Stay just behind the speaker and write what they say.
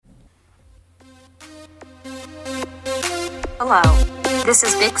Hello. This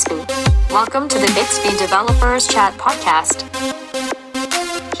is Bixby. Welcome to the Bixby Developers Chat Podcast.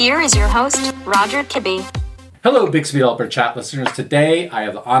 Here is your host, Roger Kibbe. Hello, Bixby Developer Chat listeners. Today, I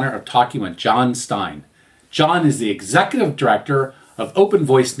have the honor of talking with John Stine. John is the Executive Director of Open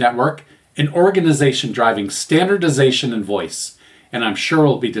Voice Network, an organization driving standardization in voice. And I'm sure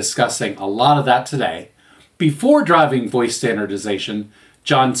we'll be discussing a lot of that today. Before driving voice standardization,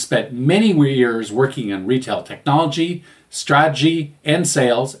 John spent many years working in retail technology, strategy, and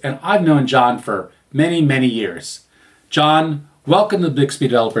sales, and I've known John for many, many years. John, welcome to the Bixby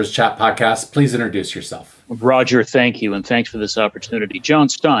Developers Chat Podcast. Please introduce yourself. Roger, thank you, and thanks for this opportunity. John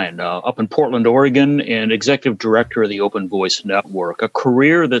Stine, up in Portland, Oregon, and Executive Director of the Open Voice Network, a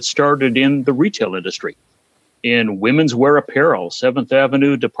career that started in the retail industry, in women's wear apparel, 7th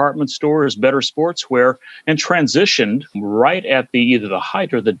Avenue department stores, better sportswear, and transitioned right at either the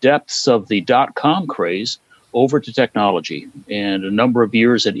height or the depths of the dot-com craze over to technology. And a number of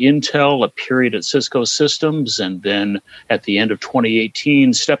years at Intel, a period at Cisco Systems, and then at the end of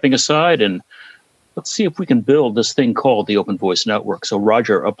 2018, stepping aside and let's see if we can build this thing called the Open Voice Network. So,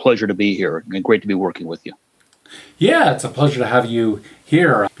 Roger, a pleasure to be here and great to be working with you. Yeah, it's a pleasure to have you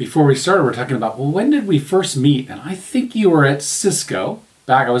here. Before we started, we're talking about, when did we first meet? And I think you were at Cisco.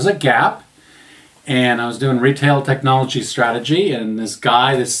 I was at Gap, and I was doing retail technology strategy, and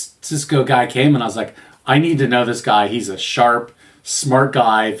this Cisco guy came, and I was like, I need to know this guy. He's a sharp, smart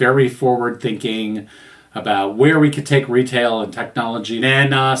guy, very forward-thinking about where we could take retail and technology.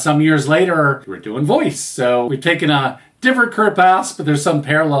 And some years later, we're doing voice. So we've taken a different career paths, but there's some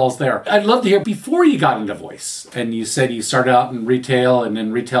parallels there. I'd love to hear, before you got into voice, and you said you started out in retail and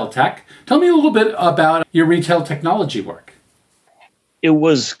then retail tech, tell me a little bit about your retail technology work. It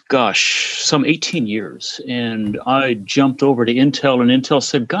was, some 18 years. And I jumped over to Intel, and Intel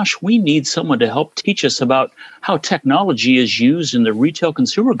said, we need someone to help teach us about how technology is used in the retail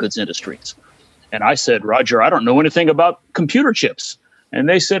consumer goods industries. And I said, Roger, I don't know anything about computer chips. And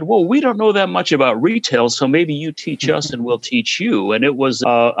they said, well, we don't know that much about retail, so maybe you teach us and we'll teach you. And it was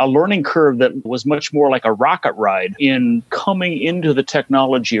a learning curve that was much more like a rocket ride in coming into the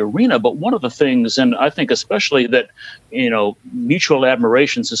technology arena. But one of the things, and I think especially that, mutual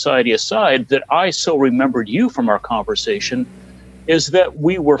admiration society aside, that I so remembered you from our conversation is that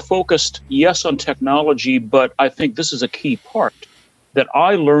we were focused, yes, on technology, but I think this is a key part that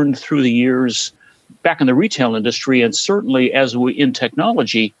I learned through the years back in the retail industry, and certainly as we in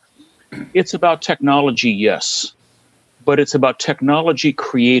technology, it's about technology, yes, but it's about technology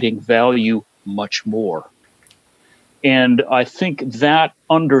creating value much more. And I think that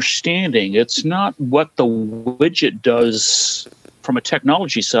understanding, it's not what the widget does from a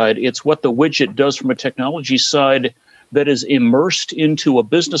technology side, it's what the widget does from a technology side that is immersed into a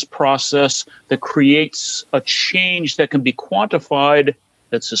business process that creates a change that can be quantified,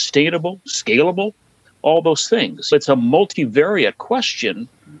 that's sustainable, scalable, all those things. It's a multivariate question,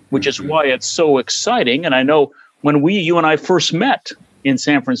 which is why it's so exciting. And I know when you and I first met in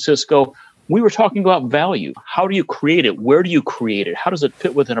San Francisco, we were talking about value. How do you create it? Where do you create it? How does it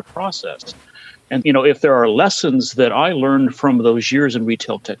fit within a process? And, if there are lessons that I learned from those years in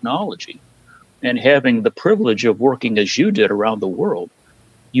retail technology and having the privilege of working as you did around the world,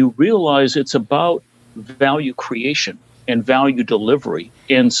 you realize it's about value creation and value delivery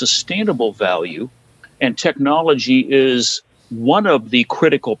and sustainable value. And technology is one of the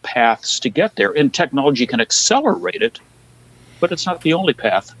critical paths to get there. And technology can accelerate it, but it's not the only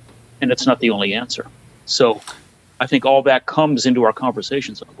path, and it's not the only answer. So I think all that comes into our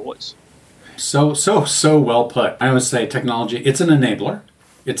conversations on voice. So well put. I always say technology, it's an enabler,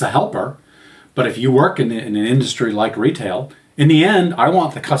 it's a helper, but if you work in an industry like retail, in the end, I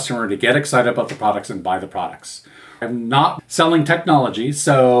want the customer to get excited about the products and buy the products. I'm not selling technology,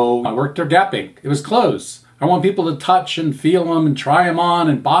 so I worked at Gap Inc. It was clothes. I want people to touch and feel them and try them on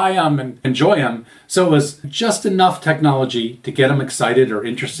and buy them and enjoy them. So it was just enough technology to get them excited or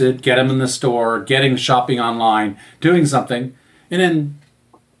interested, get them in the store, getting shopping online, doing something, and then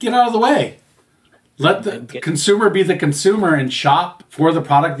get out of the way. Let the consumer be the consumer and shop for the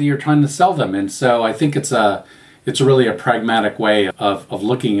product that you're trying to sell them. And so I think it's really a pragmatic way of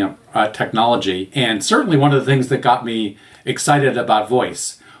looking at technology. And certainly one of the things that got me excited about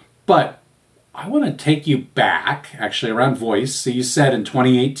voice. But I want to take you back, actually, around voice. So you said in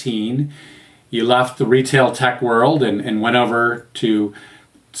 2018, you left the retail tech world and went over to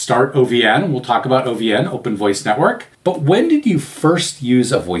start OVN. We'll talk about OVN, Open Voice Network. But when did you first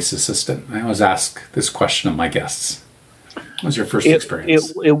use a voice assistant? I always ask this question of my guests. What was your first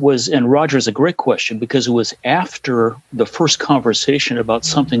experience? It was, and Roger's a great question, because it was after the first conversation about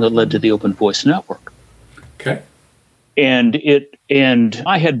something that led to the Open Voice Network. Okay. And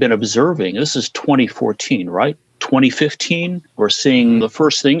I had been observing, this is 2014, right? 2015, we're seeing the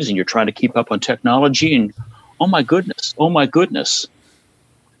first things, and you're trying to keep up on technology, and oh my goodness.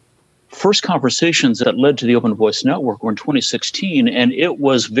 First conversations that led to the Open Voice Network were in 2016, and it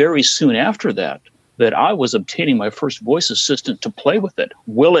was very soon after that I was obtaining my first voice assistant to play with it.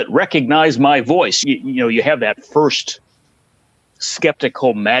 Will it recognize my voice? You have that first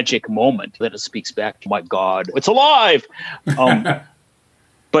skeptical magic moment that it speaks back to, my God, it's alive.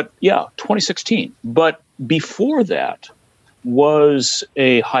 But yeah, 2016. But before that was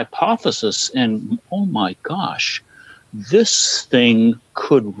a hypothesis, and oh my gosh, this thing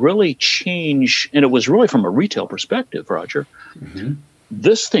could really change, and it was really from a retail perspective, Roger. Mm-hmm.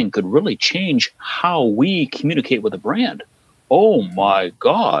 This thing could really change how we communicate with a brand. Oh my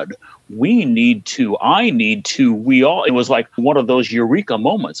God, we all, it was like one of those eureka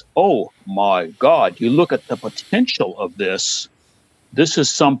moments. Oh my God, you look at the potential of this. This is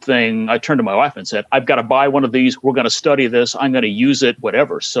something, I turned to my wife and said, I've got to buy one of these. We're going to study this. I'm going to use it,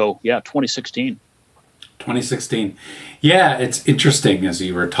 whatever. So yeah, 2016. 2016. Yeah, it's interesting as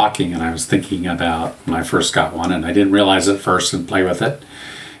you were talking, and I was thinking about when I first got one, and I didn't realize it first and play with it.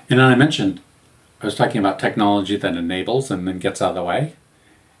 And then I was talking about technology that enables and then gets out of the way.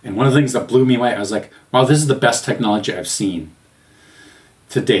 And one of the things that blew me away, I was like, wow, this is the best technology I've seen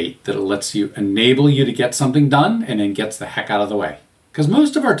to date, that it lets you enable you to get something done and then gets the heck out of the way. Because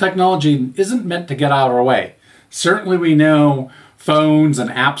most of our technology isn't meant to get out of our way. Certainly we know phones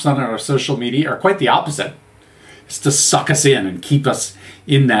and apps on our social media are quite the opposite. It's to suck us in and keep us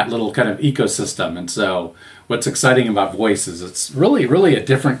in that little kind of ecosystem. And so what's exciting about voice is it's really, really a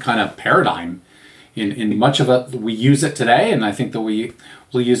different kind of paradigm. In much of it, we use it today, and I think that we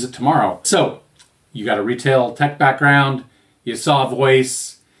will use it tomorrow. So you got a retail tech background, you saw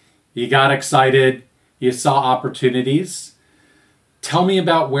voice, you got excited, you saw opportunities. Tell me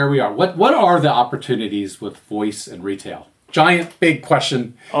about where we are. What are the opportunities with voice and retail? Giant, big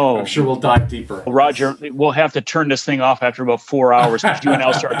question. Oh, I'm sure we'll dive deeper. Roger, we'll have to turn this thing off after about 4 hours if you and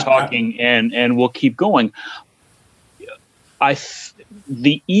I'll start talking, and we'll keep going.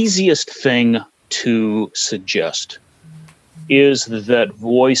 The easiest thing to suggest is that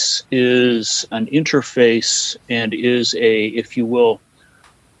voice is an interface and is if you will,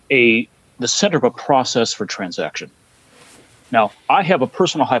 the center of a process for transaction. Now, I have a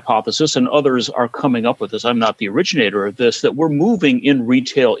personal hypothesis, and others are coming up with this. I'm not the originator of this, that we're moving in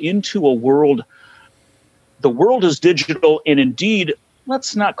retail into a world. The world is digital, and indeed,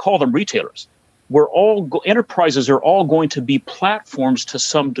 let's not call them retailers. Enterprises are all going to be platforms to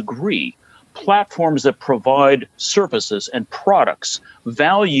some degree, platforms that provide services and products,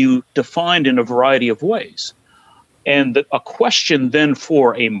 value defined in a variety of ways. And a question then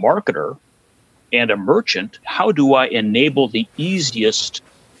for a marketer and a merchant, how do I enable the easiest,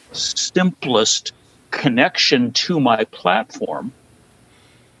 simplest connection to my platform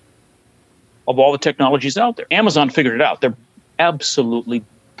of all the technologies out there? Amazon figured it out. They're absolutely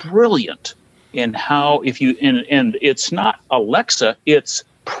brilliant in how, and it's not Alexa, it's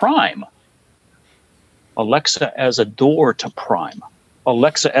Prime. Alexa as a door to Prime.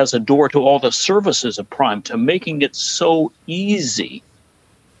 Alexa as a door to all the services of Prime, to making it so easy.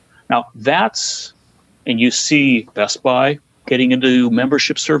 Now and you see Best Buy getting into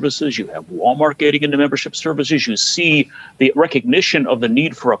membership services, you have Walmart getting into membership services, you see the recognition of the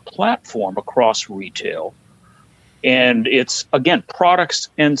need for a platform across retail. And it's, again, products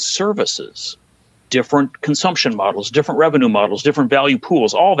and services, different consumption models, different revenue models, different value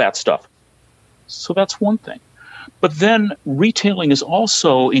pools, all that stuff. So that's one thing. But then retailing is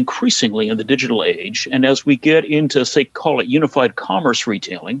also increasingly in the digital age. And as we get into, say, call it unified commerce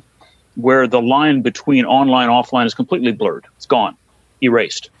retailing, where the line between online and offline is completely blurred. It's gone,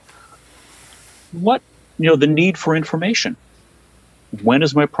 erased. The need for information. When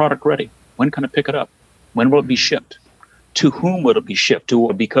is my product ready? When can I pick it up? When will it be shipped? To whom will it be shipped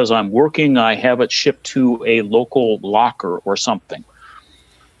to? Because I'm working, I have it shipped to a local locker or something.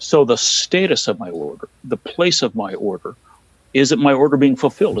 So the status of my order, the place of my order, is it my order being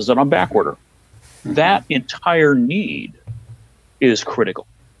fulfilled? Is it on back order? That entire need is critical.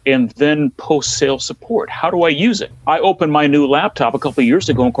 And then post-sale support. How do I use it? I opened my new laptop a couple of years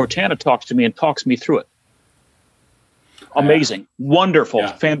ago, and Cortana talks me through it. Amazing, wonderful,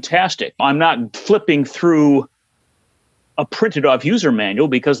 fantastic. I'm not flipping through a printed off user manual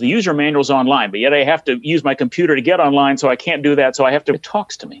because the user manual is online, but yet I have to use my computer to get online, so I can't do that. So it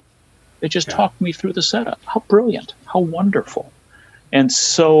talks to me. It just talked me through the setup. How brilliant, how wonderful. And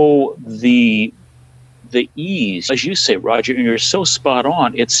so the ease, as you say, Roger, and you're so spot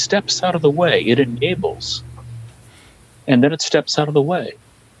on, it steps out of the way. It enables. and then it steps out of the way.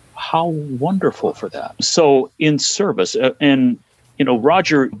 How wonderful for that. So in service, and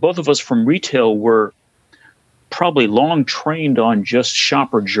Roger, both of us from retail were probably long trained on just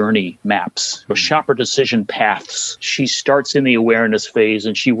shopper journey maps or shopper decision paths. She starts in the awareness phase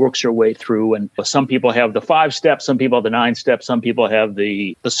and she works her way through. And some people have the 5 steps, some people have the 9 steps, some people have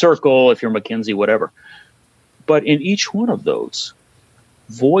the circle, if you're McKinsey, whatever. But in each one of those,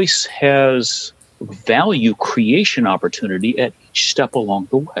 voice has value creation opportunity at each step along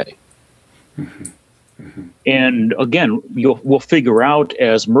the way. Mm-hmm. Mm-hmm. And again, we'll figure out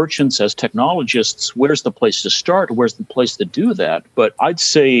as merchants, as technologists, where's the place to start, where's the place to do that. But I'd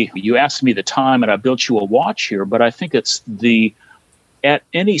say you asked me the time and I built you a watch here, but I think it's at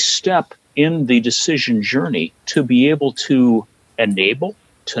any step in the decision journey to be able to enable,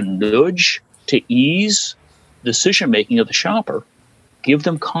 to nudge, to ease decision-making of the shopper, give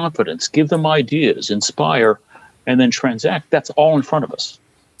them confidence, give them ideas, inspire, and then transact. That's all in front of us.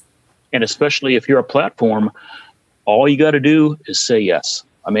 And especially if you're a platform, all you got to do is say yes.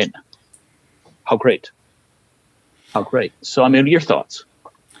 I mean, how great. How great. So, your thoughts.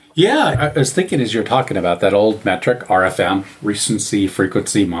 Yeah, I was thinking as you're talking about that old metric, RFM, recency,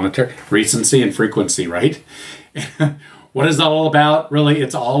 frequency, monetary, recency and frequency, right? What is that all about? Really,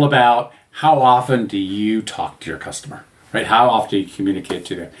 it's all about how often do you talk to your customer, right? How often do you communicate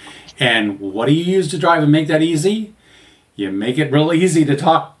to them? And what do you use to drive and make that easy? You make it real easy to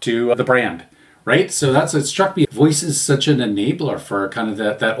talk to the brand, right? So it struck me. Voice is such an enabler for kind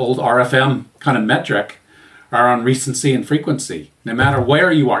of that old RFM kind of metric around recency and frequency. No matter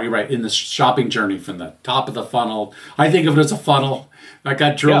where you are, you're right, in the shopping journey from the top of the funnel. I think of it as a funnel. That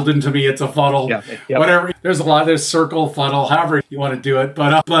got drilled into me. It's a funnel. Whatever. There's circle, funnel, however you want to do it.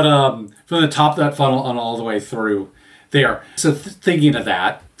 But from the top of that funnel and all the way through there. So thinking of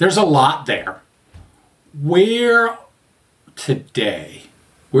that, there's a lot there. Where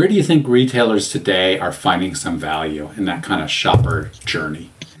do you think retailers today are finding some value in that kind of shopper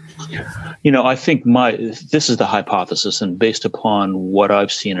journey? I think this is the hypothesis, and based upon what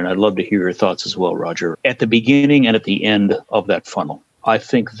I've seen, and I'd love to hear your thoughts as well, Roger. At the beginning and at the end of that funnel, I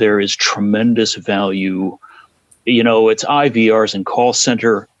think there is tremendous value. It's IVRs and call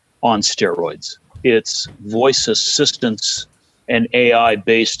center on steroids. It's voice assistance and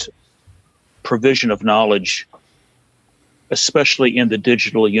AI-based provision of knowledge, especially in the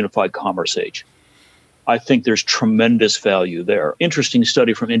digital unified commerce age. I think there's tremendous value there. Interesting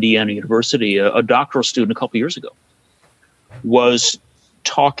study from Indiana University, a doctoral student a couple years ago was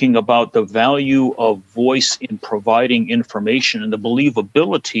talking about the value of voice in providing information and the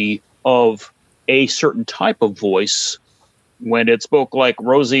believability of a certain type of voice. When it spoke like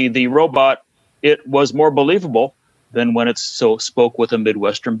Rosie the robot, it was more believable than when it spoke with a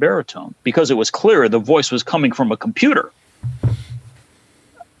Midwestern baritone, because it was clear the voice was coming from a computer.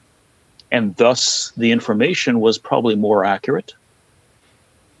 And thus, the information was probably more accurate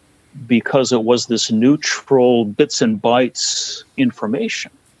because it was this neutral bits and bytes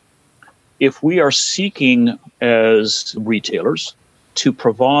information. If we are seeking as retailers to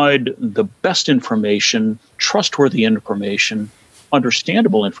provide the best information, trustworthy information,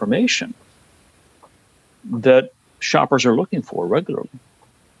 understandable information that shoppers are looking for regularly,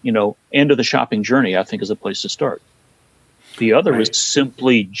 end of the shopping journey, I think, is a place to start. The other is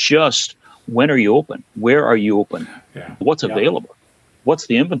simply just, when are you open? Where are you open? Yeah. What's available? What's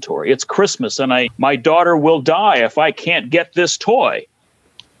the inventory? It's Christmas and my daughter will die if I can't get this toy.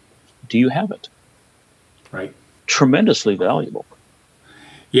 Do you have it? Right. Tremendously valuable.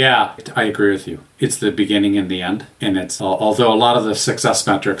 Yeah, I agree with you. It's the beginning and the end. And it's, although a lot of the success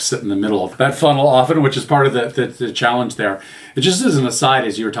metrics sit in the middle of that funnel often, which is part of the challenge there. It just as an aside,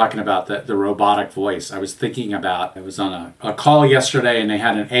 as you were talking about the robotic voice, I was thinking about, I was on a call yesterday and they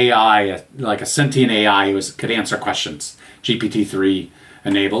had an AI, like a sentient AI who could answer questions, GPT-3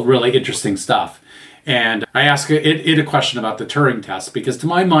 enabled, really interesting stuff. And I asked it a question about the Turing test, because to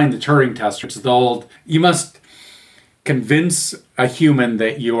my mind, the Turing test, which is the old, you must convince a human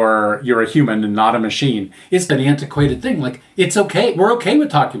that you're a human and not a machine. It's an antiquated thing. Like, it's okay. We're okay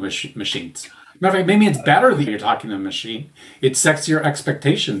with talking with machines. Matter of fact, maybe it's better that you're talking to a machine. It sets your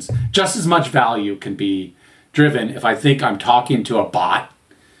expectations. Just as much value can be driven if I think I'm talking to a bot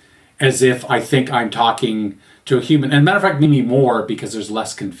as if I think I'm talking to a human. And matter of fact, maybe more, because there's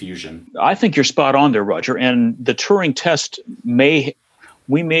less confusion. I think you're spot on there, Roger. And the Turing test we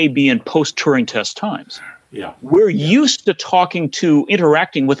may be in post-Turing test times. Yeah. We're used to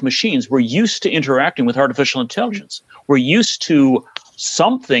interacting with machines. We're used to interacting with artificial intelligence. We're used to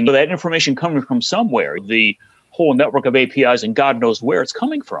something, that information coming from somewhere, the whole network of APIs and God knows where it's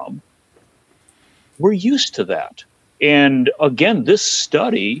coming from. We're used to that. And again, this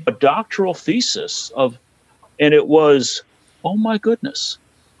study, a doctoral thesis and it was, oh my goodness,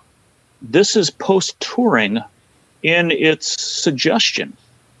 this is post-Turing in its suggestion.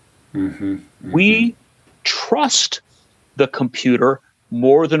 We trust the computer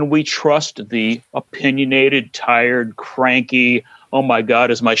more than we trust the opinionated, tired, cranky, oh my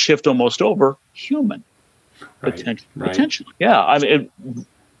God, is my shift almost over, human. Potentially. Yeah, I mean,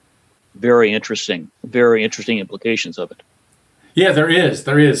 very interesting implications of it. Yeah, there is,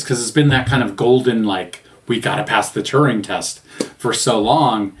 because it's been that kind of golden, like, we got to pass the Turing test for so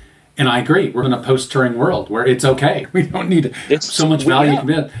long. And I agree, we're in a post-Turing world where it's okay. We don't need so much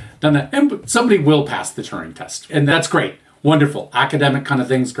value done that. And somebody will pass the Turing test. And that's great. Wonderful. Academic kind of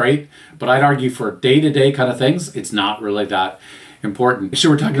things, great. But I'd argue for day-to-day kind of things, it's not really that important. So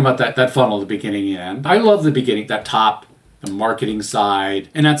we're talking about that funnel, the beginning and end. I love the beginning, that top, the marketing side.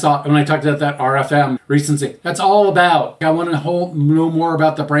 And that's all. When I talked about that RFM recency, that's all about, I want to know more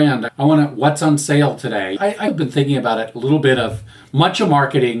about the brand. I want to, what's on sale today. I've been thinking about it a little bit of, much of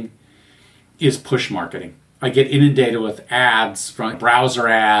marketing is push marketing. I get inundated with ads, from browser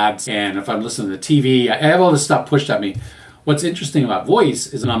ads, and if I'm listening to TV, I have all this stuff pushed at me. What's interesting about voice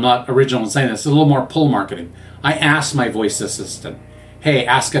is, and I'm not original in saying this, it's a little more pull marketing. I ask my voice assistant, hey,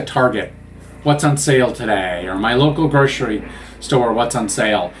 ask a Target, what's on sale today? Or my local grocery store, what's on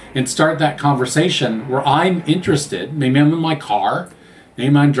sale? And start that conversation where I'm interested. Maybe I'm in my car,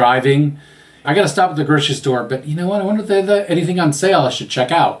 maybe I'm driving. I got to stop at the grocery store, but you know what? I wonder if there's anything on sale I should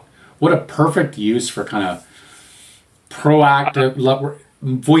check out. What a perfect use for kind of proactive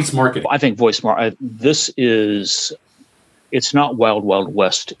voice marketing. I think it's not wild, wild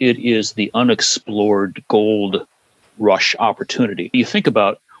west. It is the unexplored gold rush opportunity. You think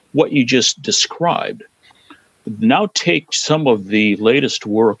about what you just described. Now take some of the latest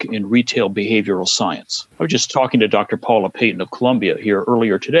work in retail behavioral science. I was just talking to Dr. Paula Payton of Columbia here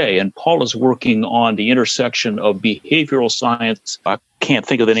earlier today, and Paula's working on the intersection of behavioral science. I can't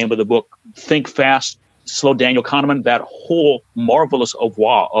think of the name of the book. Think Fast, Slow, Daniel Kahneman, that whole marvelous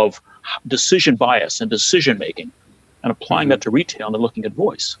oeuvre of decision bias and decision making, and applying that to retail and then looking at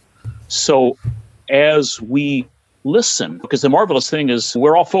voice. So as we listen, because the marvelous thing is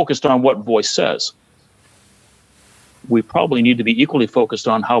we're all focused on what voice says. We probably need to be equally focused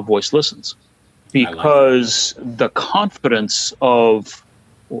on how voice listens, because the confidence of,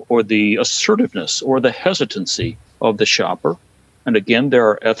 or the assertiveness or the hesitancy of the shopper, and again, there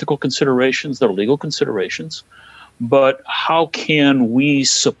are ethical considerations, there are legal considerations, but how can we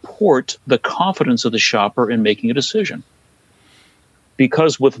support the confidence of the shopper in making a decision?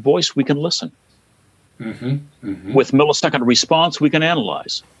 Because with voice, we can listen. With millisecond response, we can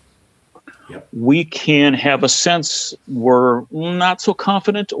analyze. Yep. We can have a sense we're not so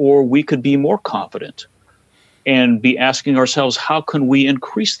confident, or we could be more confident and be asking ourselves, how can we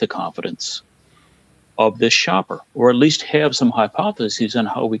increase the confidence of this shopper, or at least have some hypotheses on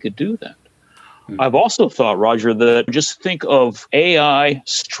how we could do that. I've also thought, Roger, that just think of AI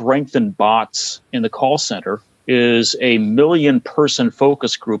strengthened bots in the call center is a 1 million-person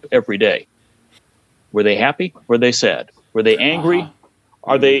focus group every day. Were they happy? Were they sad? Were they angry?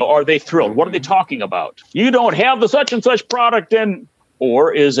 Are they thrilled? What are they talking about? You don't have the such and such product,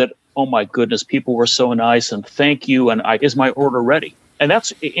 or is it, oh my goodness, people were so nice and thank you, and is my order ready? And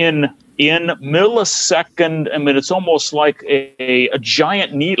that's in millisecond. I mean, it's almost like a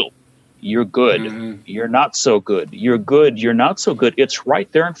giant needle. You're good. You're not so good. You're good. You're not so good. It's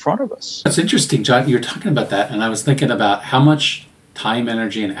right there in front of us. That's interesting, John. You're talking about that, and I was thinking about how much time,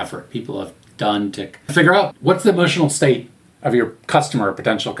 energy, and effort people have done to figure out what's the emotional state of your customer or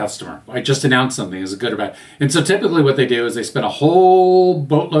potential customer. I just announced something, is it good or bad? And so typically what they do is they spend a whole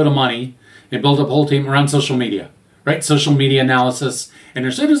boatload of money and build up a whole team around social media, right? Social media analysis. And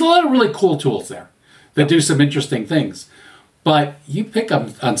there's a lot of really cool tools there that do some interesting things. But you pick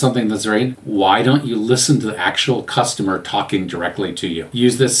up on something that's right. Why don't you listen to the actual customer talking directly to you?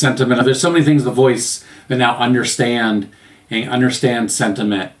 Use this sentiment. There's so many things, the voice, that now understand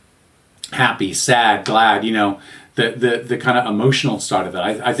sentiment, happy, sad, glad, the kind of emotional side of it.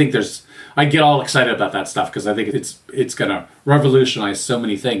 I think I get all excited about that stuff because I think it's going to revolutionize so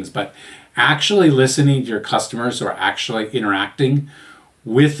many things. But actually listening to your customers, or actually interacting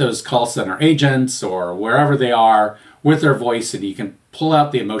with those call center agents or wherever they are with their voice, and you can pull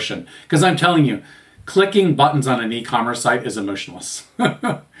out the emotion. Because I'm telling you, clicking buttons on an e-commerce site is emotionless.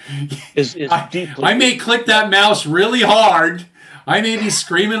 I may click that mouse really hard. I may be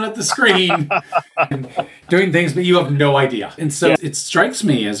screaming at the screen and doing things, but you have no idea. And so it strikes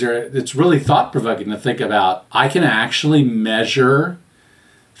me as it's really thought-provoking to think about, I can actually measure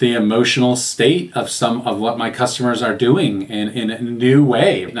the emotional state of some of what my customers are doing in a new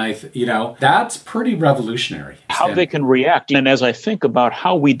way. And that's pretty revolutionary. How they can react. And as I think about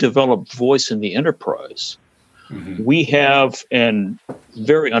how we develop voice in the enterprise, we have, and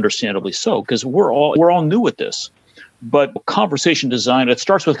very understandably so, because we're all new at this. But conversation design, it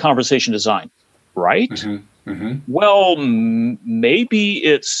starts with conversation design, right? Well, maybe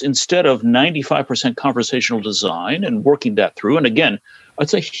it's instead of 95% conversational design and working that through. And again,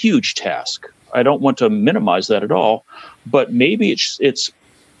 it's a huge task. I don't want to minimize that at all, but maybe it's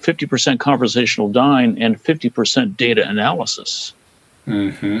 50% conversational design and 50% data analysis.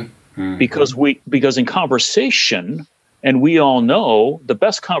 Because in conversation, and we all know the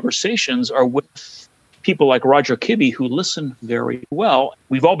best conversations are with people like Roger Kibbe who listen very well.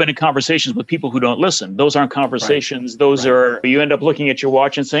 We've all been in conversations with people who don't listen. Those aren't conversations. Right. Those are, you end up looking at your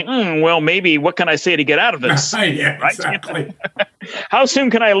watch and saying, well, maybe what can I say to get out of this? Yeah, right? Exactly. How soon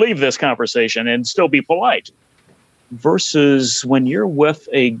can I leave this conversation and still be polite? Versus when you're with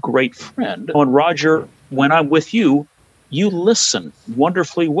a great friend. And Roger, when I'm with you, you listen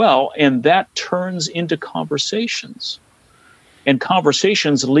wonderfully well, and that turns into conversations. And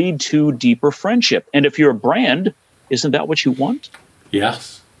conversations lead to deeper friendship. And if you're a brand, isn't that what you want?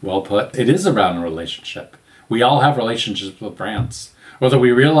 Yes, well put. It is around a relationship. We all have relationships with brands, whether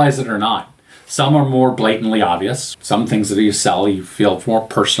we realize it or not. Some are more blatantly obvious. Some things that you sell, you feel more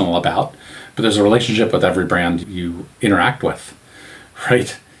personal about. But there's a relationship with every brand you interact with,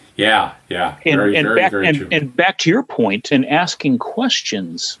 right? Yeah. Very true. And back to your point, in asking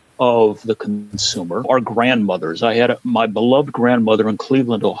questions of the consumer, our grandmothers. I had my beloved grandmother in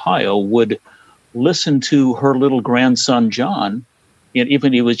Cleveland, Ohio, would listen to her little grandson, John, and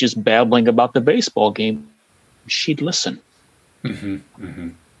even he was just babbling about the baseball game, she'd listen.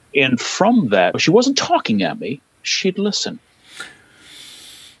 And from that, she wasn't talking at me, she'd listen.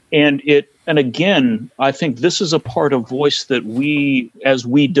 And again, I think this is a part of voice that as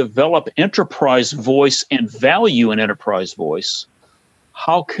we develop enterprise voice and value in enterprise voice,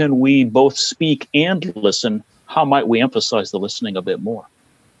 how can we both speak and listen? How might we emphasize the listening a bit more?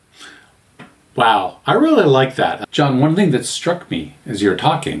 Wow, I really like that. John, one thing that struck me as you're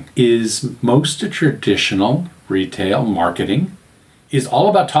talking is most traditional retail marketing is all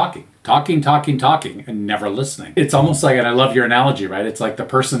about talking, and never listening. It's almost like, and I love your analogy, right? It's like the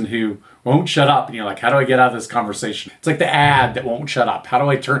person who won't shut up, and you're like, how do I get out of this conversation? It's like the ad that won't shut up. How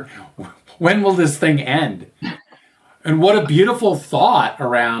do I when will this thing end? And what a beautiful thought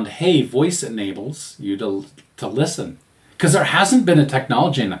around, hey, voice enables you to listen. Because there hasn't been a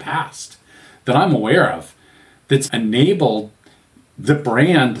technology in the past that I'm aware of that's enabled the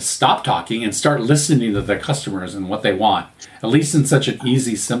brand to stop talking and start listening to their customers and what they want, at least in such an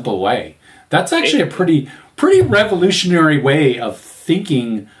easy, simple way. That's actually a pretty revolutionary way of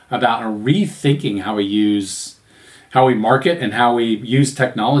thinking about and rethinking how we market and how we use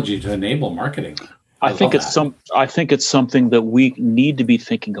technology to enable marketing. I think it's something that we need to be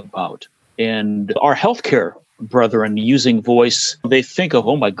thinking about. And our healthcare brethren using voice, they think of,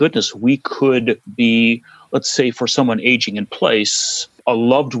 oh my goodness, we could be, let's say for someone aging in place, a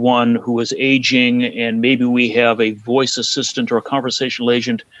loved one who is aging, and maybe we have a voice assistant or a conversational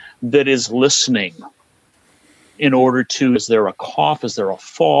agent that is listening in order to, is there a cough, is there a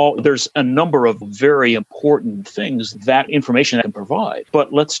fall? There's a number of very important things that information can provide.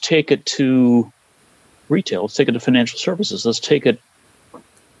 But let's take it to retail, let's take it to financial services, let's take it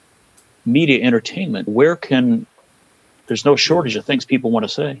media entertainment. There's no shortage of things people want to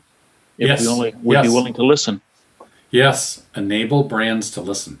say if we only would be willing to listen. Yes, enable brands to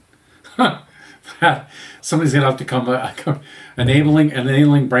listen. Somebody's going to have to come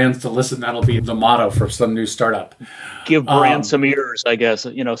enabling brands to listen. That'll be the motto for some new startup. Give brands some ears, I guess,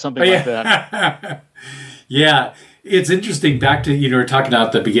 something like that. Yeah, it's interesting. Back to, we're talking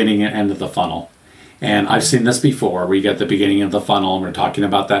about the beginning and end of the funnel. And I've seen this before. We get the beginning of the funnel, and we're talking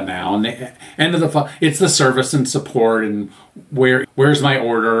about that now. And the end of the funnel, it's the service and support, and where's my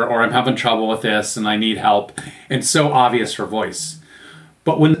order, or I'm having trouble with this, and I need help. And so obvious for voice.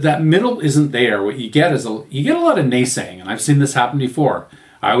 But when that middle isn't there, what you get is you get a lot of naysaying, and I've seen this happen before.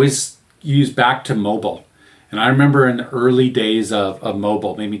 I always use back to mobile. And I remember in the early days of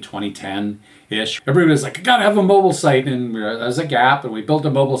mobile, maybe 2010-ish, everybody was like, I got to have a mobile site. And there's a gap, and we built a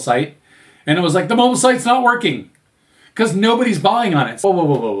mobile site. And it was like, the mobile site's not working because nobody's buying on it.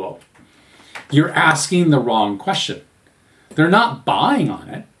 Whoa. You're asking the wrong question. They're not buying on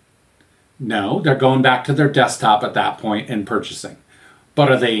it. No, they're going back to their desktop at that point and purchasing.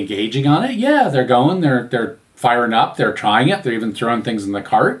 But are they engaging on it? Yeah, they're going. They're firing up. They're trying it. They're even throwing things in the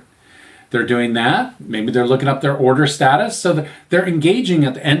cart. they're doing that. Maybe they're looking up their order status. So they're engaging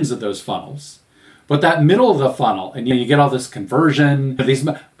at the ends of those funnels. But that middle of the funnel, and you get all this conversion,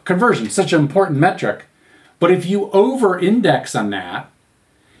 conversion, such an important metric. But if you over-index on that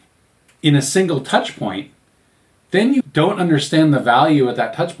in a single touch point, then you don't understand the value of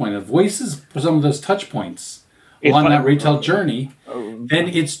that touch point. If voice is some of those touch points along that retail journey, then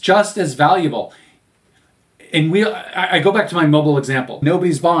it's just as valuable. And I go back to my mobile example.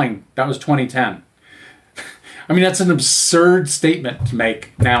 Nobody's buying. That was 2010. I mean, that's an absurd statement to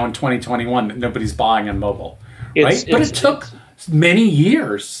make now in 2021 that nobody's buying on mobile, right? But it took many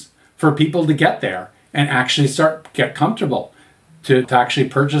years for people to get there and actually get comfortable to actually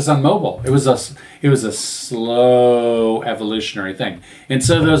purchase on mobile. It was a slow evolutionary thing. And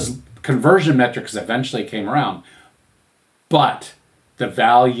so those conversion metrics eventually came around. But the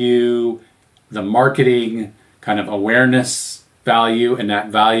value, the marketing kind of awareness value, and that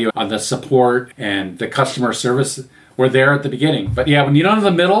value on the support and the customer service were there at the beginning. But yeah, when you don't have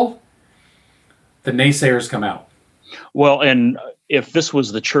the middle, the naysayers come out. Well, and if this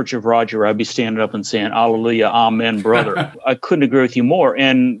was the Church of Roger, I'd be standing up and saying, "Hallelujah, Amen, brother." I couldn't agree with you more.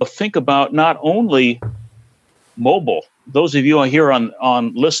 And think about not only mobile, those of you who are here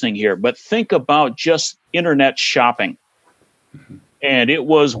on listening here, but think about just internet shopping. Mm-hmm. And it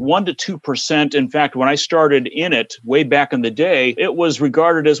was 1% to 2%. In fact, when I started in it way back in the day, it was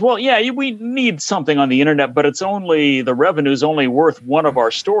regarded as, well, yeah, we need something on the internet, but the revenue is only worth one of our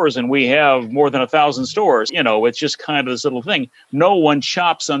stores, and we have more than 1,000 stores. It's just kind of this little thing. No one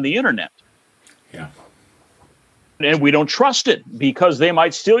shops on the internet. Yeah. And we don't trust it because they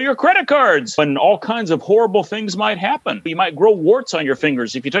might steal your credit cards and all kinds of horrible things might happen. You might grow warts on your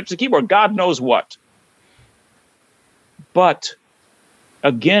fingers if you touch the keyboard, God knows what. But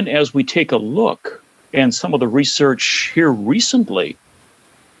again, as we take a look and some of the research here recently,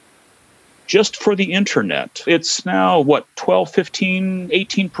 just for the internet, it's now 12, 15,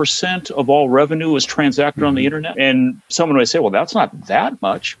 18% of all revenue is transacted on the internet. And someone may say, well, that's not that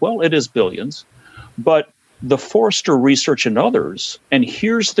much. Well, it is billions. But the Forrester research and others, and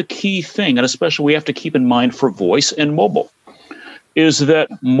here's the key thing, and especially we have to keep in mind for voice and mobile, is that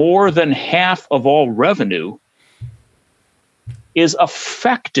more than half of all revenue is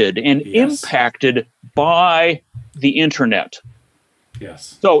affected and impacted by the internet.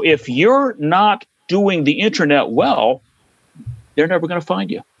 Yes. So if you're not doing the internet well, they're never going to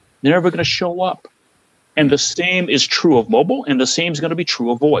find you. They're never going to show up. And the same is true of mobile, and the same is going to be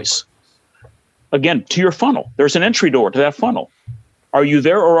true of voice. Again, to your funnel, there's an entry door to that funnel. Are you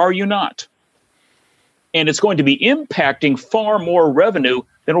there or are you not? And it's going to be impacting far more revenue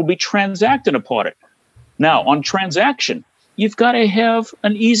than will be transacted upon it. Now, on transaction, you've got to have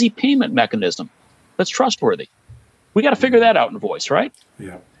an easy payment mechanism that's trustworthy. We got to figure that out in voice, right?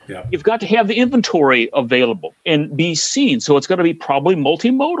 Yeah. You've got to have the inventory available and be seen. So it's going to be probably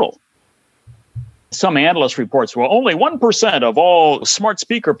multimodal. Some analyst reports, well, only 1% of all smart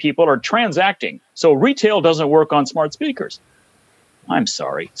speaker people are transacting. So retail doesn't work on smart speakers. I'm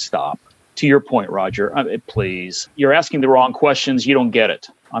sorry. Stop. To your point, Roger, please. You're asking the wrong questions. You don't get it.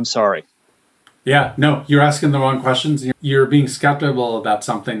 I'm sorry. Yeah, no, you're asking the wrong questions. You're being skeptical about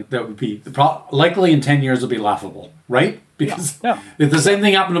something that would be likely in 10 years will be laughable, right? Because if the same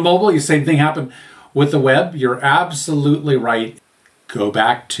thing happened to mobile, the same thing happened with the web. You're absolutely right. Go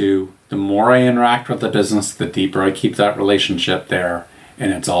back to the more I interact with the business, the deeper I keep that relationship there.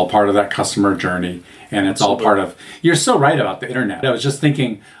 And it's all part of that customer journey. And it's all part of, you're so right about the internet. I was just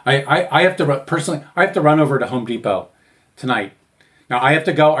thinking, I have to run over to Home Depot tonight. Now, I have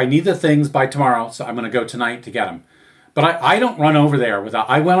to go. I need the things by tomorrow, so I'm going to go tonight to get them. But I don't run over there without...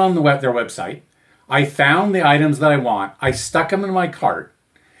 I went on their website. I found the items that I want. I stuck them in my cart.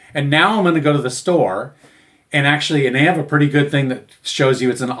 And now I'm going to go to the store. And they have a pretty good thing that shows you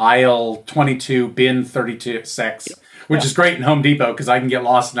it's an aisle 22, bin 36, which is great in Home Depot because I can get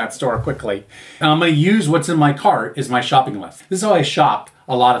lost in that store quickly. And I'm going to use what's in my cart as my shopping list. This is how I shop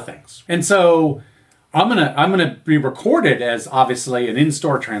a lot of things. And so... I'm gonna be recorded as obviously an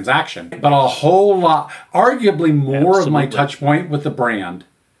in-store transaction, but a whole lot, arguably more of my touch point with the brand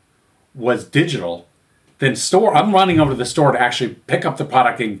was digital than store. I'm running over to the store to actually pick up the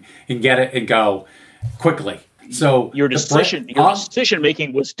product and get it and go quickly. So your decision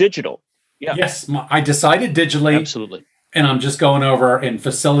making was digital. Yeah. Yes, I decided digitally. Absolutely. And I'm just going over and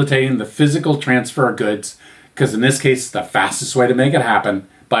facilitating the physical transfer of goods because in this case, the fastest way to make it happen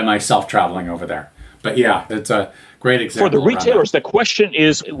by myself traveling over there. But yeah, it's a great example. For the retailers, the question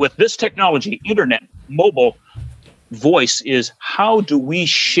is, with this technology, internet, mobile, voice, is how do we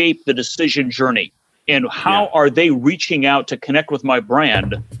shape the decision journey? And how are they reaching out to connect with my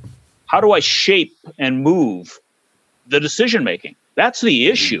brand? How do I shape and move the decision making? That's the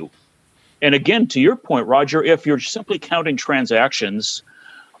issue. And again, to your point, Roger, if you're simply counting transactions,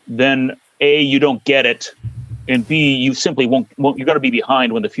 then A, you don't get it, and B, you simply won't you're going to be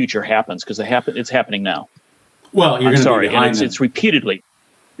behind when the future happens, because it's happening now. Well, you're I'm going to sorry, be behind. and it's repeatedly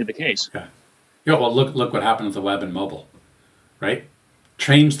the case. Yeah. Well, look what happened with the web and mobile, right?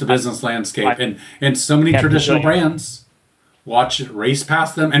 Changed the business landscape, and so many traditional brands watch it race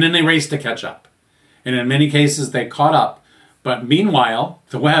past them, and then they race to catch up. And in many cases, they caught up. But meanwhile,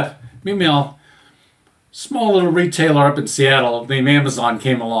 small little retailer up in Seattle named Amazon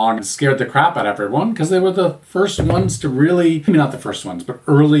came along and scared the crap out of everyone, because they were the first ones to really, not the first ones, but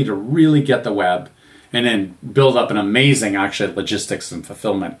early to really get the web and then build up an amazing, actually, logistics and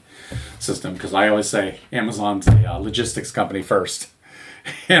fulfillment system. Because I always say Amazon's a logistics company first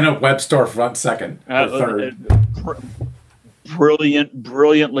and a web storefront second or third.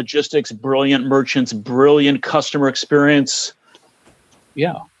 Brilliant logistics, brilliant merchants, brilliant customer experience.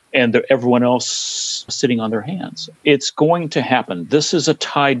 Yeah. And everyone else sitting on their hands. It's going to happen. This is a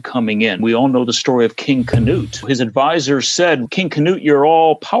tide coming in. We all know the story of King Canute. His advisors said, King Canute, you're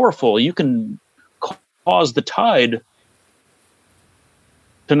all powerful. You can cause the tide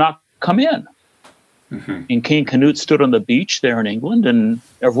to not come in. Mm-hmm. And King Canute stood on the beach there in England, and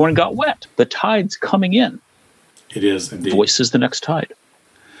everyone got wet. The tide's coming in. It is indeed. Voice is the next tide.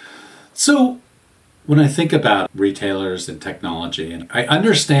 So when I think about retailers and technology, and I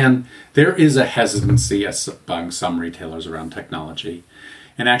understand there is a hesitancy among some retailers around technology.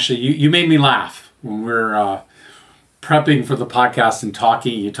 And actually, you made me laugh when we were prepping for the podcast and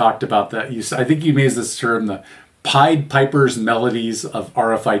talking. You talked about that. I think you made this term, the Pied Piper's melodies of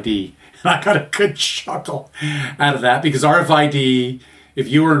RFID. And I got a good chuckle out of that, because RFID, if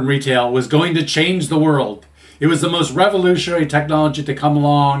you were in retail, was going to change the world. It was the most revolutionary technology to come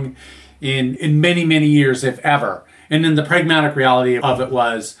along in many, many years, if ever. And then the pragmatic reality of it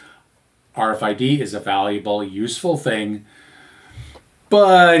was RFID is a valuable, useful thing,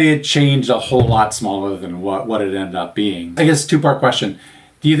 but it changed a whole lot smaller than what it ended up being. I guess two-part question.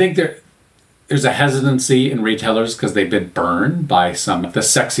 Do you think there's a hesitancy in retailers because they've been burned by some of the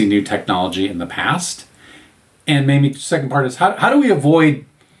sexy new technology in the past? And maybe the second part is, how do we avoid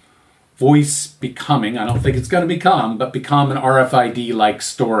voice becoming, I don't think it's going to become an RFID-like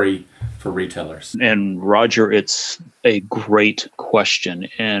story for retailers? And Roger, it's a great question.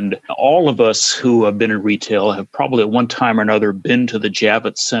 And all of us who have been in retail have probably at one time or another been to the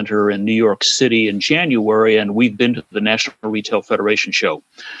Javits Center in New York City in January, and we've been to the National Retail Federation show.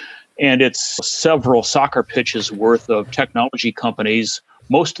 And it's several soccer pitches worth of technology companies,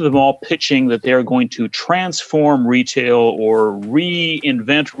 most of them all pitching that they're going to transform retail or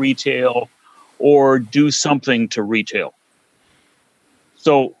reinvent retail or do something to retail.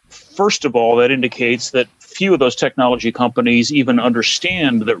 So first of all, that indicates that few of those technology companies even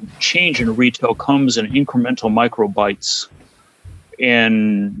understand that change in retail comes in incremental microbytes,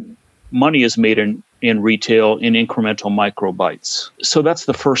 and money is made in retail in incremental microbytes. So that's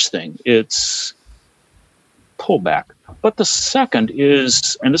the first thing. It's pullback. But the second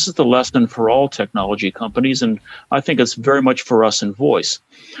is, and this is the lesson for all technology companies, and I think it's very much for us in voice.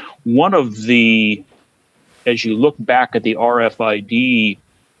 One of the, as you look back at the RFID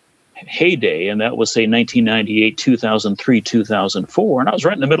heyday, and that was, say, 1998, 2003, 2004, and I was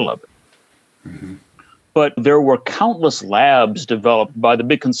right in the middle of it. Mm-hmm. But there were countless labs developed by the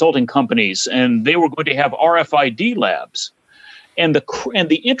big consulting companies, and they were going to have RFID labs. And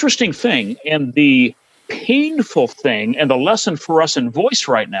the interesting thing, and the painful thing, and the lesson for us in voice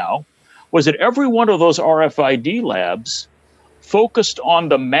right now, was that every one of those RFID labs focused on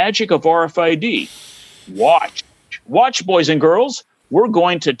the magic of RFID. Watch, boys and girls. We're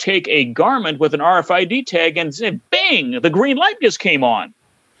going to take a garment with an RFID tag and say, bing, the green light just came on.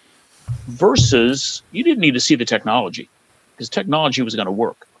 Versus, you didn't need to see the technology, because technology was going to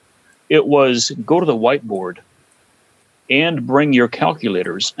work. It was go to the whiteboard and bring your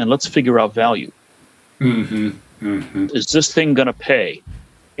calculators, and let's figure out value. Mm-hmm. Mm-hmm. Is this thing going to pay?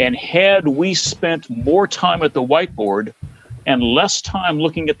 And had we spent more time at the whiteboard and less time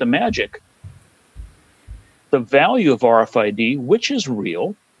looking at the magic, the value of RFID, which is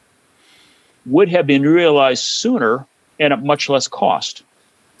real, would have been realized sooner and at much less cost.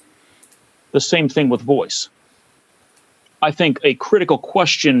 The same thing with voice. I think a critical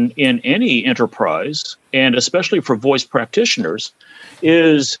question in any enterprise, and especially for voice practitioners,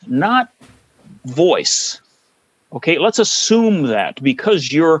 is not voice. Okay, let's assume that,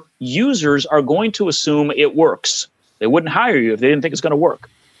 because your users are going to assume it works. They wouldn't hire you if they didn't think it's going to work.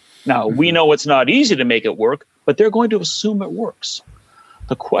 Now, we know it's not easy to make it work, but they're going to assume it works.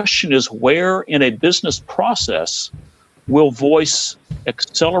 The question is, where in a business process will voice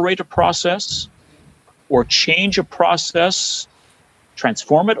accelerate a process or change a process,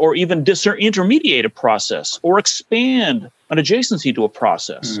 transform it, or even disintermediate a process or expand an adjacency to a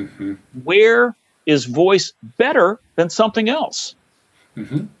process? Mm-hmm. Where is voice better than something else?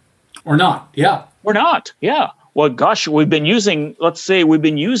 Mm-hmm. Or not, yeah. Or not, yeah. Well, gosh, we've been using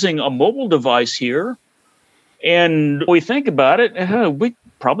a mobile device here, and we think about it, we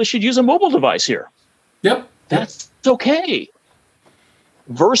probably should use a mobile device here. Yep. That's okay.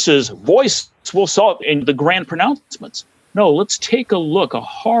 Versus voice will solve in the grand pronouncements. No, let's take a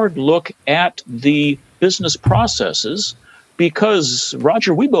hard look at the business processes, because,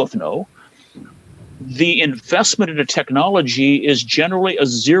 Roger, we both know the investment in a technology is generally a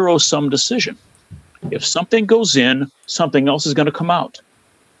zero-sum decision. If something goes in, something else is going to come out.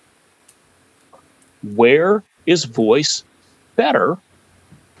 Where is voice better?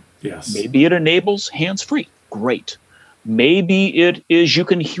 Yes. Maybe it enables hands-free. Great. Maybe it is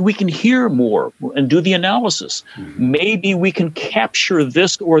we can hear more and do the analysis. Mm-hmm. Maybe we can capture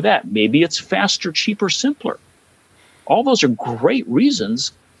this or that. Maybe it's faster, cheaper, simpler. All those are great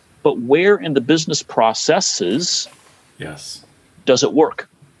reasons, but where in the business processes does it work?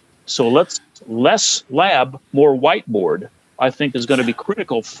 So less lab, more whiteboard, I think, is going to be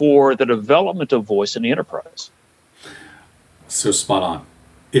critical for the development of voice in the enterprise. So spot on.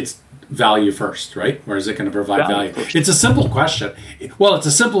 It's value first, right? Or is it going to provide value? It's a simple question. Well, it's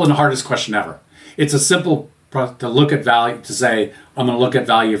a simple and the hardest question ever. It's a simple to look at value, to say, I'm going to look at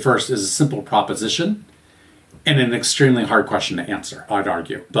value first, is a simple proposition and an extremely hard question to answer, I'd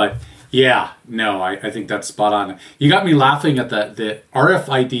argue. But yeah, no, I think that's spot on. You got me laughing at the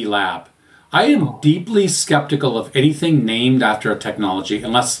RFID lab. I am deeply skeptical of anything named after a technology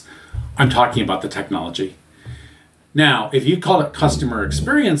unless I'm talking about the technology. Now, if you call it Customer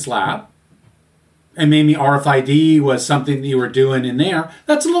Experience Lab, and maybe RFID was something that you were doing in there,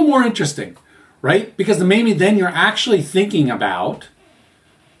 that's a little more interesting, right? Because maybe then you're actually thinking about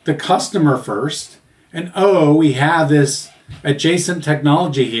the customer first, and we have this adjacent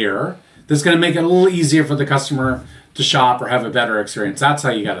technology here that's going to make it a little easier for the customer to shop or have a better experience. That's how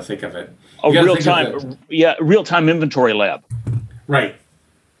you got to think of it. A real-time inventory lab. Right.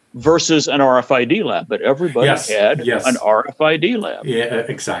 Versus an RFID lab, but everybody had an RFID lab. Yeah,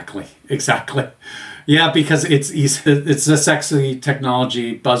 exactly. Yeah, because it's a sexy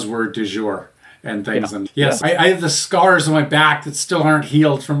technology buzzword du jour and things. Yeah. And yes, I have the scars on my back that still aren't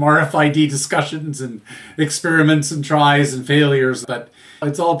healed from RFID discussions and experiments and tries and failures, but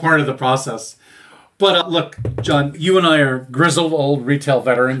it's all part of the process. But look, John, you and I are grizzled old retail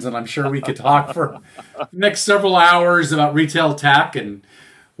veterans, and I'm sure we could talk for the next several hours about retail tech and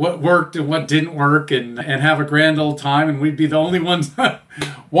what worked and what didn't work, and have a grand old time, and we'd be the only ones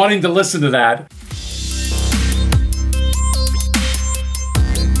wanting to listen to that.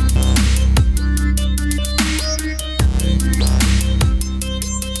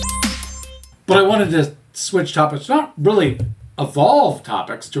 But I wanted to switch topics, not really evolve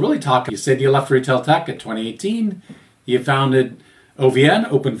topics, to really talk. You said you left retail tech in 2018. You founded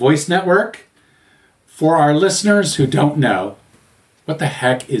OVN, Open Voice Network. For our listeners who don't know, what the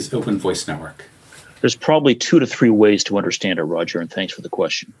heck is Open Voice Network? There's probably 2 to 3 ways to understand it, Roger, and thanks for the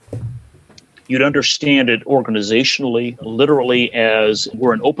question. You'd understand it organizationally, literally, as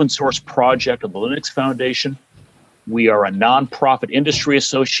we're an open source project of the Linux Foundation. We are a nonprofit industry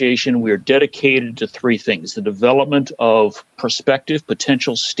association. We are dedicated to 3 things: the development of prospective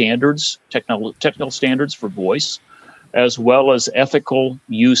potential standards, technical standards for voice, as well as ethical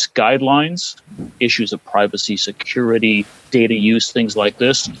use guidelines, issues of privacy, security, data use, things like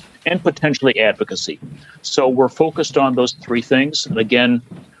this, and potentially advocacy. So we're focused on those 3 things. And again,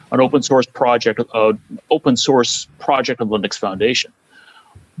 an open source project of Linux Foundation.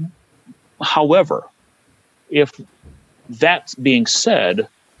 However, if that's being said,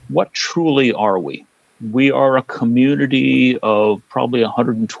 what truly are we? We are a community of probably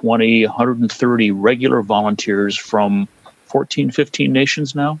 120, 130 regular volunteers from 14, 15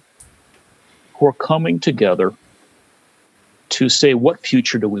 nations now who are coming together to say, what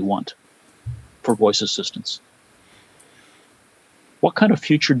future do we want for voice assistance? What kind of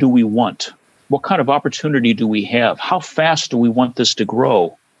future do we want? What kind of opportunity do we have? How fast do we want this to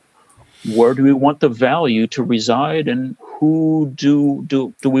grow? Where do we want the value to reside, and who do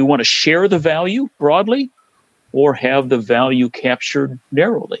we want to share the value broadly or have the value captured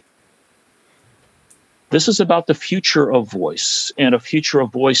narrowly? This is about the future of voice, and a future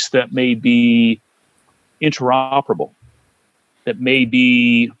of voice that may be interoperable, that may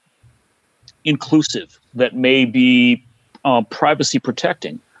be inclusive, that may be privacy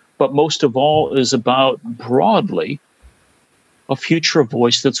protecting, but most of all is about broadly a future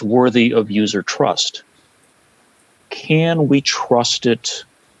voice that's worthy of user trust. Can we trust it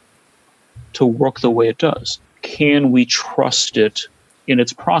to work the way it does? Can we trust it in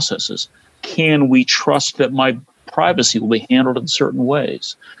its processes? Can we trust that my privacy will be handled in certain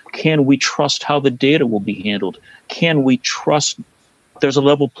ways? Can we trust how the data will be handled? Can we trust there's a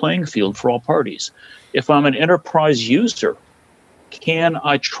level playing field for all parties? If I'm an enterprise user, can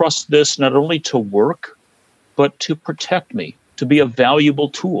I trust this not only to work, but to protect me, to be a valuable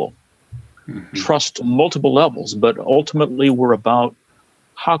tool? Mm-hmm. Trust multiple levels, but ultimately we're about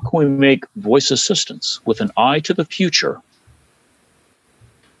how can we make voice assistance with an eye to the future,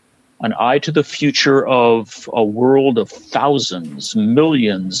 an eye to the future of a world of thousands,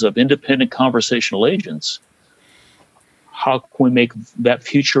 millions of independent conversational agents. How can we make that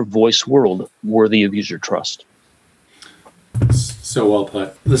future voice world worthy of user trust? So well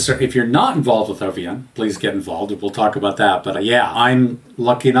put. Listen, if you're not involved with OVN, please get involved. We'll talk about that. But yeah, I'm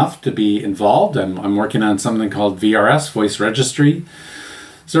lucky enough to be involved. I'm working on something called VRS, Voice Registry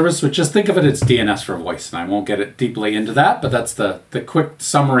Service, which just think of it as DNS for voice. And I won't get it deeply into that, but that's the quick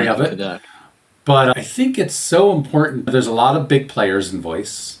summary of it. But I think it's so important. There's a lot of big players in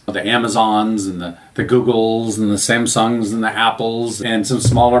voice. The Amazons and the Googles and the Samsungs and the Apples and some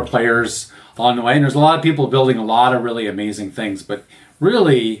smaller players along the way. And there's a lot of people building a lot of really amazing things. But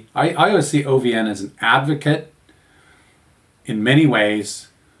really, I always see OVN as an advocate in many ways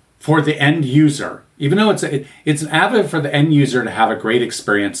for the end user. Even though it's an advocate for the end user to have a great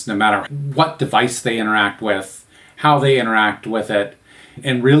experience no matter what device they interact with, how they interact with it,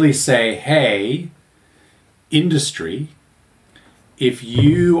 and really say, hey, industry, if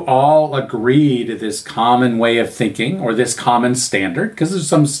you all agree to this common way of thinking or this common standard, because there's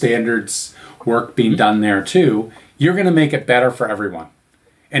some standards work being done there too, you're going to make it better for everyone.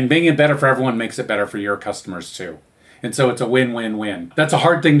 And making it better for everyone makes it better for your customers too. And so it's a win-win-win. That's a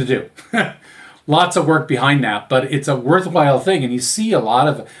hard thing to do. Lots of work behind that, but it's a worthwhile thing. And you see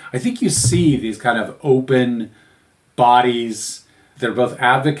I think you see these kind of open bodies. They're both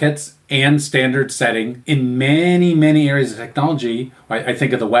advocates and standard setting in many, many areas of technology. I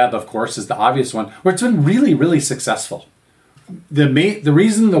think of the web, of course, is the obvious one, where it's been really, really successful. The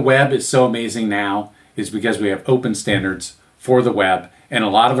reason the web is so amazing now is because we have open standards for the web and a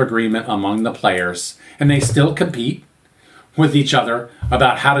lot of agreement among the players, and they still compete with each other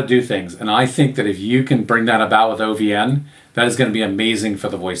about how to do things. And I think that if you can bring that about with OVN, that is going to be amazing for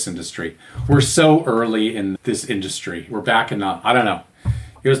the voice industry. We're so early in this industry. We're back in I don't know.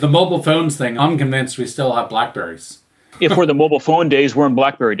 It was the mobile phones thing. I'm convinced we still have Blackberries. If we're in the mobile phone days, we're in